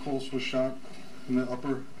 Officer Burkholz was shot in the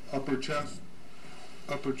upper chest.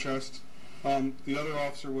 The other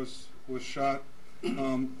officer was shot.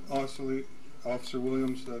 Also, Officer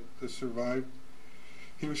Williams that survived.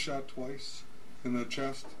 He was shot twice in the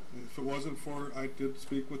chest. If it wasn't for, I did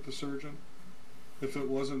speak with the surgeon. If it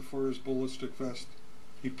wasn't for his ballistic vest,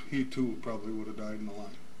 he too probably would have died in the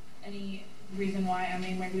line. Any reason why? I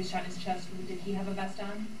mean, when he was shot in his chest, did he have a vest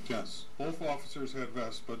on? Yes, both officers had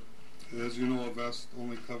vests, but as you know, a vest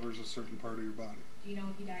only covers a certain part of your body. Do you know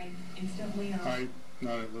if he died instantly or? I'm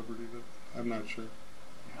not at liberty to, I'm not sure.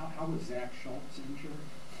 How was Zach Schultz injured?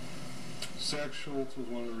 Zach Schultz was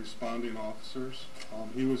one of the responding officers.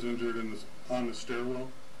 He was injured on the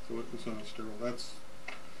stairwell, so it was on a stairwell.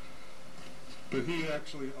 But he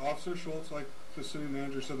actually, Officer Schultz, like the city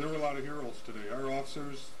manager said, there were a lot of heroes today. Our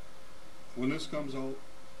officers, when this comes out,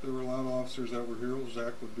 there were a lot of officers that were heroes.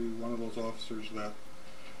 Zach would be one of those officers that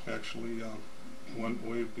actually went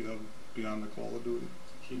way beyond the call of duty.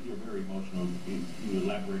 Chief, you're very emotional. You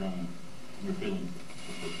elaborate on your feelings.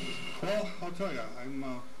 Well, I'll tell you, I'm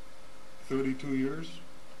 32 years,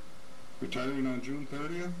 retiring on June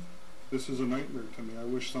 30th. This is a nightmare to me. I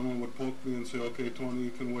wish someone would poke me and say, okay, Tony,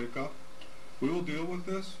 you can wake up. We will deal with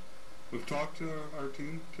this. We've talked to our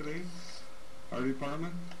team today, our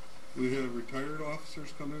department. We have retired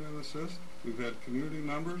officers come in and assist. We've had community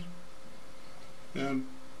members. And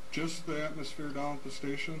just the atmosphere down at the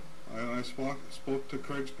station, I spoke to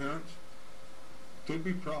Craig's parents. They'd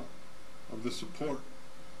be proud of the support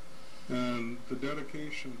and the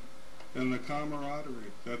dedication and the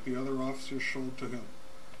camaraderie that the other officers showed to him.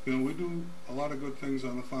 You know, we do a lot of good things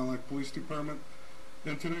on the Fond du Lac Police Department.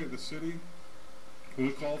 And today, the city, when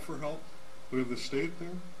we call for help, we have the state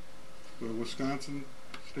there, we have Wisconsin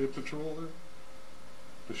State Patrol there,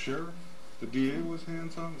 the sheriff, the DA was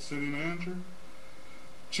hands-on, the city manager,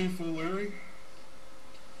 Chief O'Leary.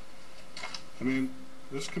 I mean,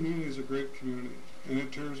 this community is a great community, and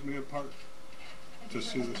it tears me apart to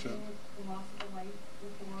see this happen. The loss of a life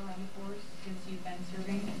before on the force since you've been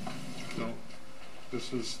serving? No.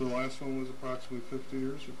 This is, the last one was approximately 50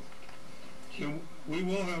 years ago. And we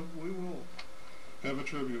will have a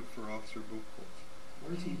tribute for Officer Burkholz.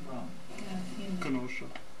 Where's he from? Kenosha. From Kenosha.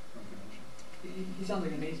 He sounds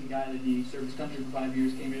like an amazing guy that he served his country for 5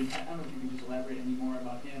 years, came in. I don't know if you could just elaborate any more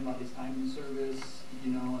about him, about his time in service,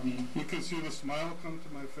 you know, I mean. You can see the smile come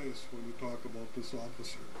to my face when you talk about this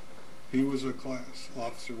officer. He was a class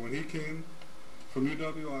officer. When he came from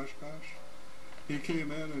UW Oshkosh, he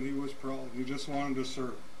came in and he was proud. He just wanted to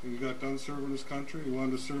serve. He got done serving his country. He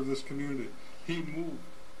wanted to serve this community. He moved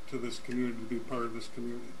to this community to be part of this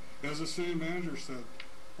community. As the city manager said,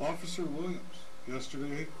 Officer Williams,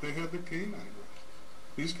 yesterday, they had the canine rush.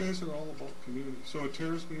 These guys are all about community. So it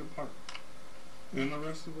tears me apart, and the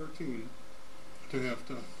rest of our team, to have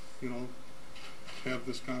to, you know, have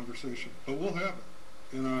this conversation. But we'll have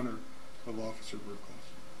it in honor of Officer Burkholz.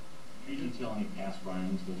 Can you tell any past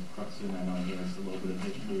run-ins with Cruxton? I know he has a little bit of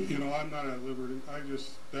history. You know, I'm not at liberty.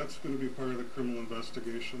 That's going to be part of the criminal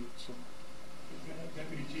investigation. So.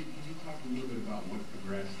 Deputy Chief, can you talk a little bit about what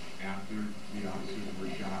progressed after the officers were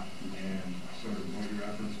shot and sort of what your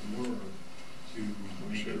efforts were to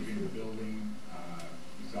make sure in the building?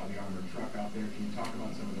 You saw the armored truck out there. Can you talk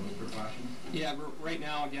about some of those precautions? Yeah, right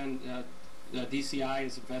now, again, DCI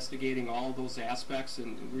is investigating all of those aspects,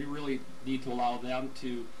 and we really need to allow them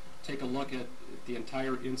to take a look at the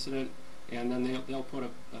entire incident, and then they'll put a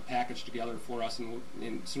package together for us, and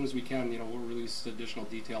as soon as we can, we'll release additional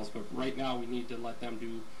details. But right now, we need to let them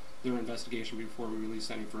do their investigation before we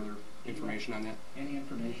release any further information on that. Any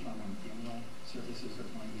information on when funeral services are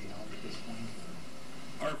going to be held at this point?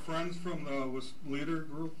 Our friends from the leader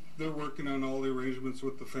group, they're working on all the arrangements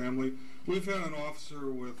with the family. We've had an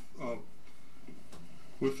officer with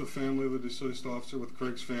the family of the deceased officer, with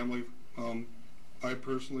Craig's family. I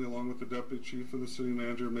personally, along with the deputy chief and the city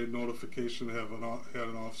manager, made notification to have had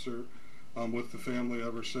an officer with the family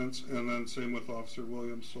ever since, and then same with Officer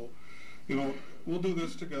Williams. So, we'll do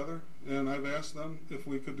this together, and I've asked them if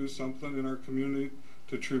we could do something in our community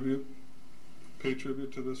to pay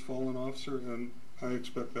tribute to this fallen officer, and I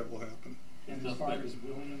expect that will happen. And as far as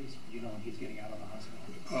Williams, he's getting out of the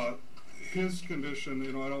hospital. His condition,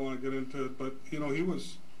 I don't want to get into it, but he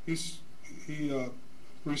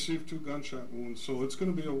received 2 gunshot wounds, so it's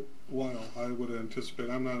going to be a while, I would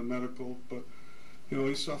anticipate. I'm not a medical, but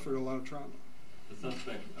he suffered a lot of trauma. The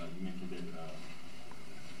suspect, you mentioned that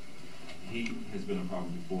he has been a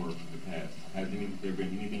problem before in the past. Has there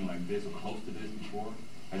been anything like this or close to this before?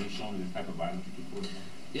 Has he shown this type of violence before?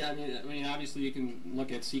 Yeah, I mean, obviously you can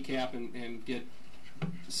look at CCAP and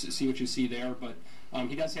see what you see there, but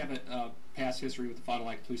he does have a past history with the Fond du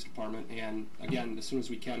Lac Police Department, and again, as soon as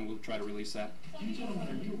we can, we'll try to release that. Gentlemen,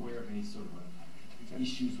 are you aware of any sort of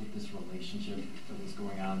issues with this relationship that was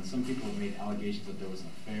going on? Some people have made allegations that there was an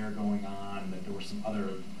affair going on, and that there were some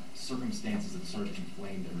other circumstances that sort of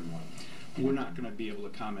inflamed everyone. We're not going to be able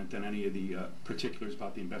to comment on any of the particulars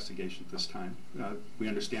about the investigation at this time. We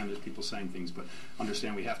understand there's people saying things, but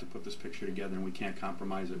understand we have to put this picture together, and we can't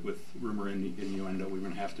compromise it with rumor and innuendo. We're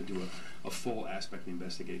going to have to do a full aspect of the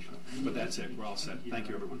investigation. But that's it. We're all set. Thank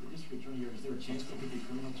you, everyone. District Attorney, is there a chance there could be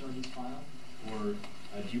criminal charges filed? Or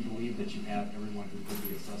do you believe that you have everyone who could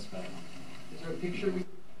be a suspect? Is there a picture?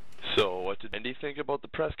 So, what did Andy think about the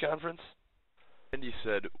press conference? Andy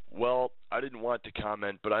said, well, I didn't want to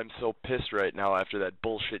comment, but I'm so pissed right now after that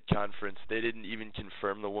bullshit conference. They didn't even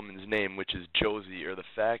confirm the woman's name, which is Josie, or the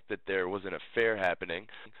fact that there was an affair happening.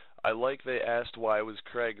 I like they asked why was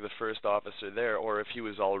Craig the first officer there, or if he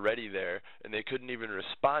was already there, and they couldn't even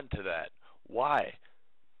respond to that. Why?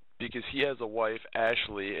 Because he has a wife,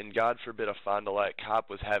 Ashley, and God forbid a Fond du Lac cop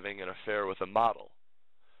was having an affair with a model.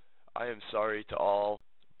 I am sorry to all,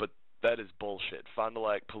 but that is bullshit. Fond du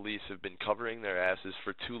Lac police have been covering their asses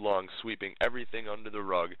for too long, sweeping everything under the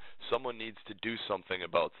rug. Someone needs to do something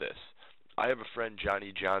about this. I have a friend,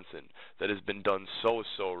 Johnny Johnson, that has been done so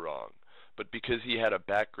wrong. But because he had a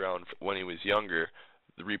background when he was younger,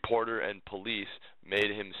 the reporter and police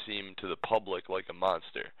made him seem to the public like a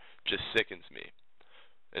monster. Just sickens me.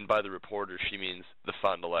 And by the reporter, she means the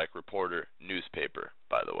Fond du Lac Reporter newspaper,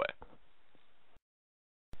 by the way.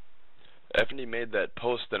 After he made that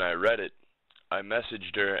post and I read it, I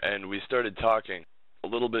messaged her and we started talking a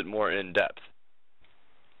little bit more in depth.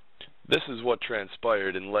 This is what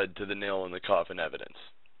transpired and led to the nail in the coffin evidence.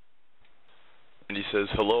 And he says,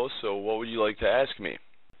 hello, so what would you like to ask me?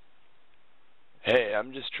 Hey,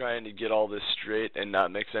 I'm just trying to get all this straight and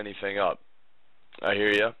not mix anything up. I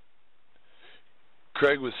hear ya.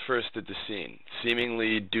 Craig was first at the scene,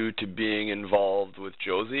 seemingly due to being involved with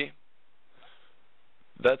Josie.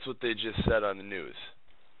 That's what they just said on the news.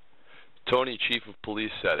 Tony, chief of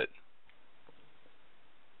police, said it.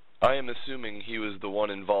 I am assuming he was the one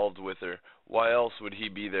involved with her. Why else would he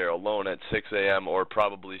be there alone at 6 a.m. or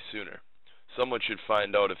probably sooner? Someone should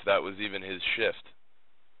find out if that was even his shift.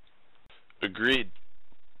 Agreed.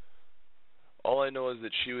 All I know is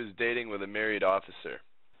that she was dating with a married officer,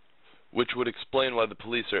 which would explain why the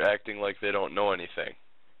police are acting like they don't know anything.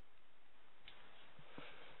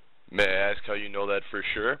 May I ask how you know that for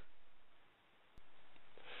sure?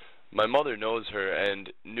 My mother knows her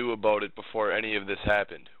and knew about it before any of this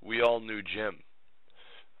happened. We all knew Jim.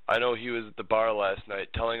 I know he was at the bar last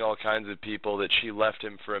night telling all kinds of people that she left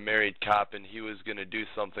him for a married cop and he was going to do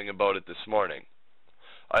something about it this morning.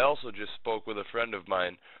 I also just spoke with a friend of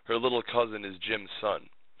mine. Her little cousin is Jim's son.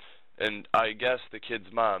 And I guess the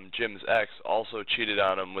kid's mom, Jim's ex, also cheated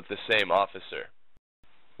on him with the same officer.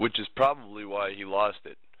 Which is probably why he lost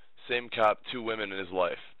it. Same cop, 2 women in his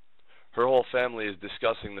life. Her whole family is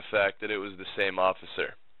discussing the fact that it was the same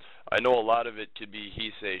officer. I know a lot of it could be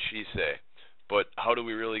he say, she say, but how do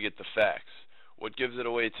we really get the facts? What gives it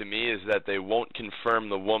away to me is that they won't confirm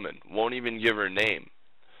the woman, won't even give her name.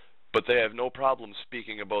 But they have no problem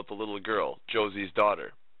speaking about the little girl, Josie's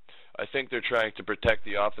daughter. I think they're trying to protect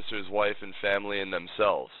the officer's wife and family and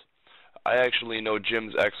themselves. I actually know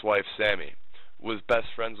Jim's ex-wife, Sammy, was best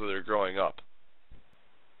friends with her growing up.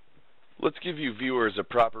 Let's give you viewers a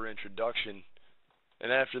proper introduction,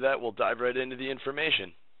 and after that we'll dive right into the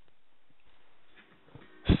information.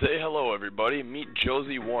 Say hello, everybody. Meet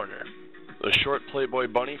Josie Warner, a short Playboy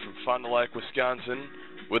bunny from Fond du Lac, Wisconsin,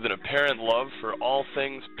 with an apparent love for all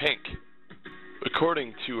things pink.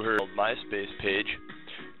 According to her MySpace page,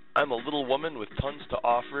 I'm a little woman with tons to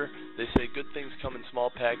offer. They say good things come in small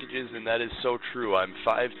packages, and that is so true. I'm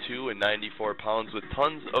 5'2" and 94 pounds with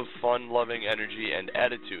tons of fun, loving energy and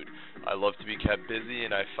attitude. I love to be kept busy,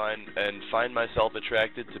 and I find myself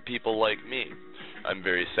attracted to people like me. I'm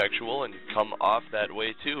very sexual and come off that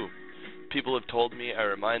way too. People have told me I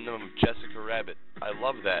remind them of Jessica Rabbit. I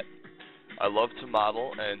love that. I love to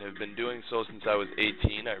model and have been doing so since I was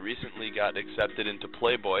 18. I recently got accepted into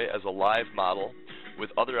Playboy as a live model, with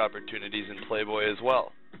other opportunities in Playboy as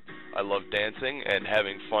well. I love dancing, and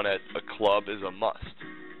having fun at a club is a must.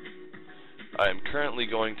 I am currently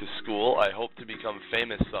going to school. I hope to become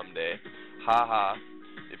famous someday. Ha ha.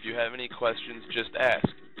 If you have any questions, just ask.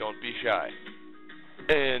 Don't be shy.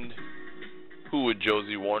 And who would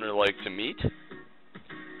Josie Warner like to meet?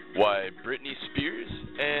 Why, Britney Spears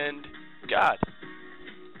and God.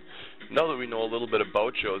 Now that we know a little bit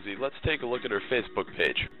about Josie, let's take a look at her Facebook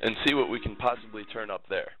page and see what we can possibly turn up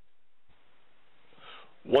there.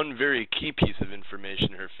 One very key piece of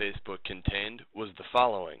information her Facebook contained was the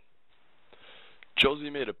following. Josie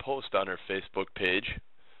made a post on her Facebook page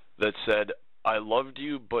that said, I loved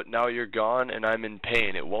you, but now you're gone and I'm in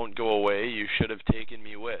pain. It won't go away. You should have taken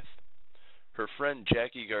me with. Her friend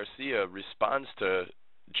Jackie Garcia responds to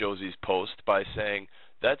Josie's post by saying,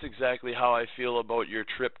 that's exactly how I feel about your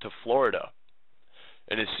trip to Florida.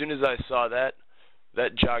 And as soon as I saw that,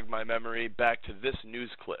 that jogged my memory back to this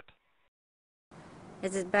news clip.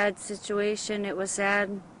 It's a bad situation. It was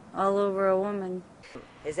sad all over a woman.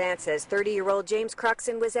 His aunt says 30-year-old James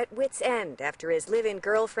Cruxon was at wit's end after his live-in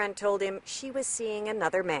girlfriend told him she was seeing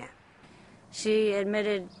another man. She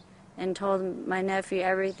admitted and told my nephew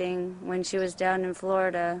everything when she was down in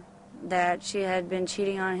Florida, that she had been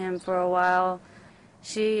cheating on him for a while.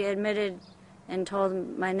 She admitted and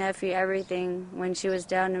told my nephew everything when she was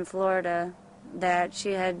down in Florida, that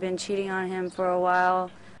she had been cheating on him for a while.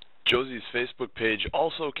 Josie's Facebook page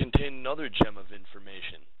also contained another gem of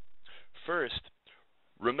information. First,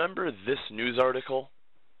 remember this news article?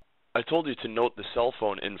 I told you to note the cell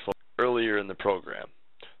phone info earlier in the program.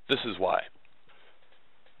 This is why.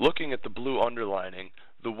 Looking at the blue underlining,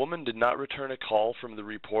 the woman did not return a call from the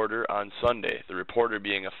reporter on Sunday, the reporter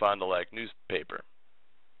being a Fond du Lac newspaper.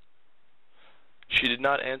 She did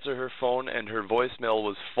not answer her phone, and her voicemail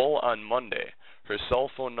was full on Monday. Her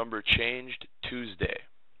cell phone number changed Tuesday.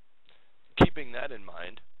 Keeping that in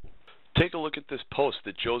mind, take a look at this post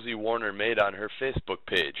that Josie Warner made on her Facebook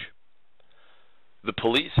page. The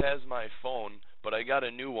police has my phone, but I got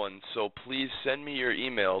a new one, so please send me your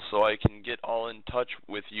email so I can get all in touch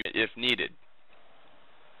with you if needed.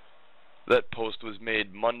 That post was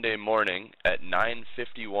made Monday morning at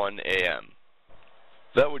 9:51 a.m.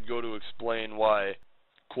 That would go to explain why,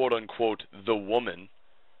 quote-unquote, the woman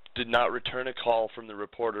did not return a call from the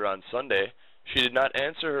reporter on Sunday. She did not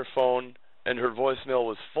answer her phone, and her voicemail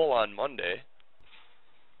was full on Monday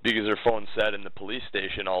because her phone sat in the police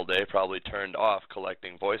station all day, probably turned off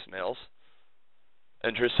collecting voicemails.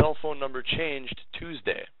 And her cell phone number changed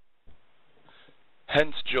Tuesday.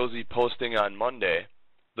 Hence Josie posting on Monday,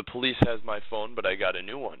 the police has my phone, but I got a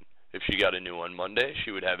new one. If she got a new one Monday,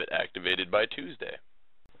 she would have it activated by Tuesday.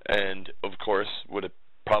 And, of course, would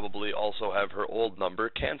probably also have her old number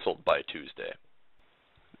canceled by Tuesday.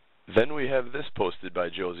 Then we have this posted by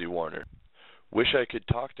Josie Warner. Wish I could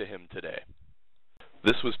talk to him today.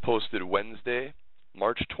 This was posted Wednesday,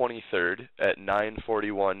 March 23rd at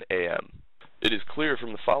 9:41 a.m. It is clear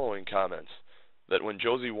from the following comments that when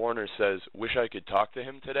Josie Warner says, wish I could talk to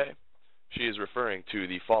him today, she is referring to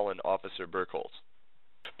the fallen Officer Burkholz.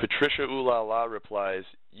 Patricia Ulala replies,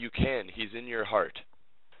 you can, he's in your heart.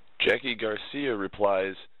 Jackie Garcia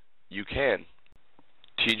replies, you can.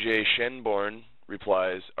 TJ Shenborn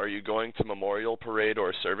replies, are you going to Memorial Parade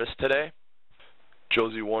or service today?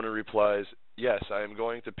 Josie Warner replies, yes, I am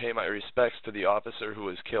going to pay my respects to the officer who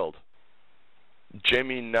was killed.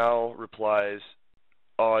 Jamie Now replies,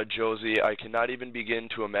 "Aw, Josie, I cannot even begin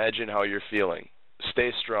to imagine how you're feeling.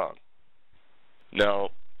 Stay strong."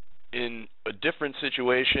 Now, in a different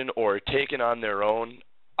situation or taken on their own,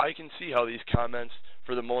 I can see how these comments,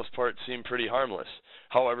 for the most part, seem pretty harmless.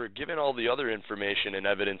 However, given all the other information and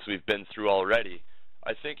evidence we've been through already,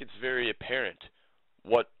 I think it's very apparent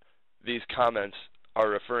what these comments are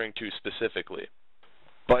referring to specifically.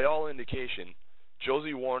 By all indication,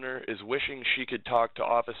 Josie Warner is wishing she could talk to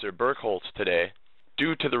Officer Burkholz today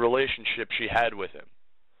due to the relationship she had with him.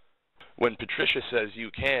 When Patricia says you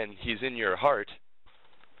can, he's in your heart,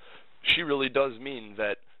 she really does mean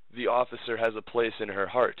that the officer has a place in her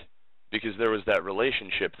heart, because there was that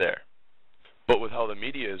relationship there. But with how the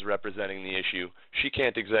media is representing the issue, she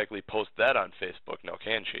can't exactly post that on Facebook now,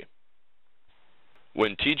 can she?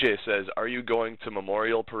 When TJ says, "Are you going to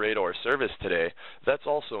memorial parade or service today?" that's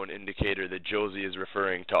also an indicator that Josie is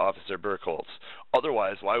referring to Officer Burkholz.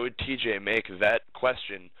 Otherwise, why would TJ make that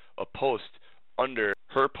question a post under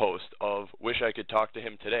her post of "Wish I could talk to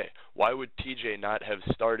him today"? Why would TJ not have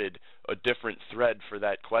started a different thread for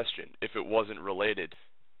that question if it wasn't related?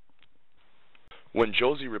 When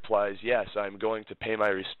Josie replies, "Yes, I'm going to pay my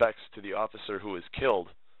respects to the officer who was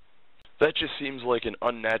killed," that just seems like an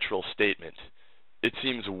unnatural statement. It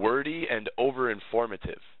seems wordy and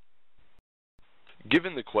over-informative.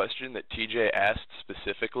 Given the question that TJ asked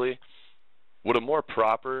specifically, would a more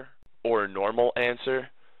proper or normal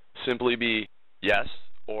answer simply be yes,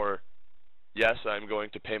 or "Yes, I'm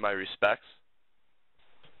going to pay my respects"?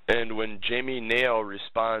 And when Jamie Nao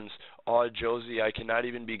responds, "Aw, Josie, I cannot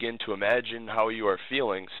even begin to imagine how you are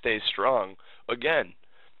feeling. Stay strong." Again,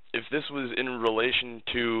 if this was in relation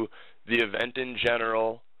to the event in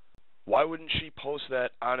general, why wouldn't she post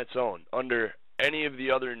that on its own, under any of the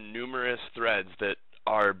other numerous threads that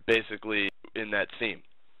are basically in that theme?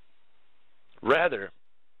 Rather,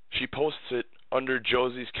 she posts it under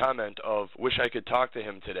Josie's comment of "Wish I could talk to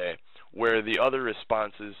him today," where the other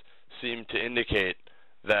responses seem to indicate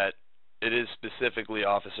that it is specifically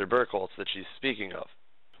Officer Burkholz that she's speaking of.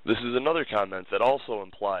 This is another comment that also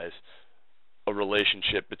implies a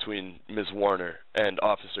relationship between Ms. Warner and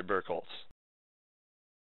Officer Burkholz.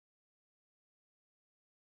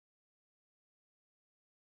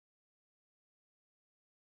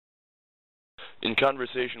 In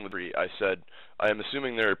conversation with Bree, I said, "I am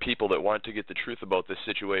assuming there are people that want to get the truth about this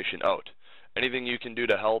situation out. Anything you can do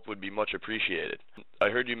to help would be much appreciated. I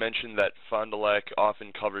heard you mention that Fond du Lac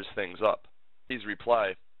often covers things up." Please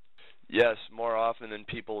reply, "Yes, more often than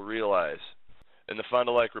people realize. And the Fond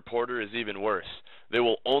du Lac Reporter is even worse. They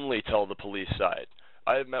will only tell the police side.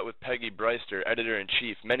 I have met with Peggy Breister,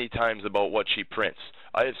 editor-in-chief, many times about what she prints.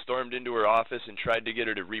 I have stormed into her office and tried to get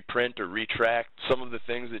her to reprint or retract some of the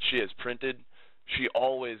things that she has printed. She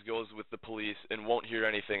always goes with the police and won't hear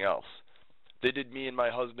anything else. They did me and my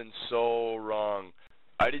husband so wrong.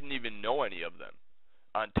 I didn't even know any of them.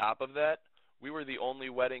 On top of that, we were the only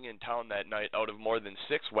wedding in town that night out of more than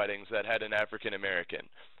 6 weddings that had an African American.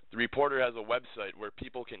 The Reporter has a website where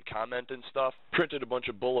people can comment and stuff. Printed a bunch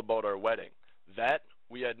of bull about our wedding. That,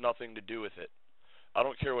 we had nothing to do with it. I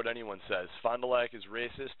don't care what anyone says. Fond du Lac is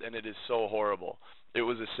racist, and it is so horrible. It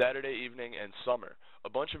was a Saturday evening and summer. A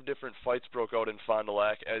bunch of different fights broke out in Fond du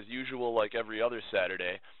Lac, as usual, like every other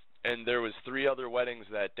Saturday, and there was 3 other weddings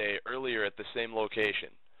that day earlier at the same location.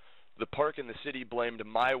 The park and the city blamed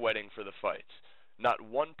my wedding for the fights. Not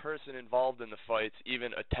one person involved in the fights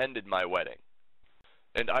even attended my wedding.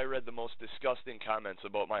 And I read the most disgusting comments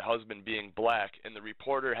about my husband being black, and the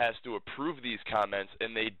Reporter has to approve these comments,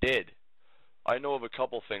 and they did. I know of a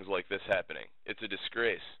couple things like this happening. It's a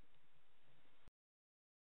disgrace."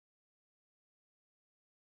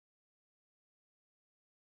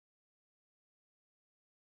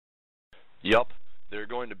 Yup, they're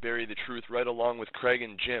going to bury the truth right along with Craig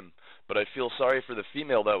and Jim, but I feel sorry for the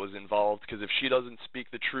female that was involved, because if she doesn't speak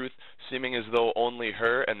the truth, seeming as though only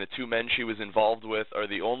her and the 2 men she was involved with are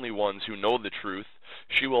the only ones who know the truth,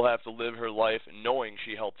 she will have to live her life knowing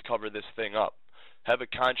she helped cover this thing up. Have a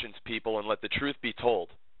conscience, people, and let the truth be told.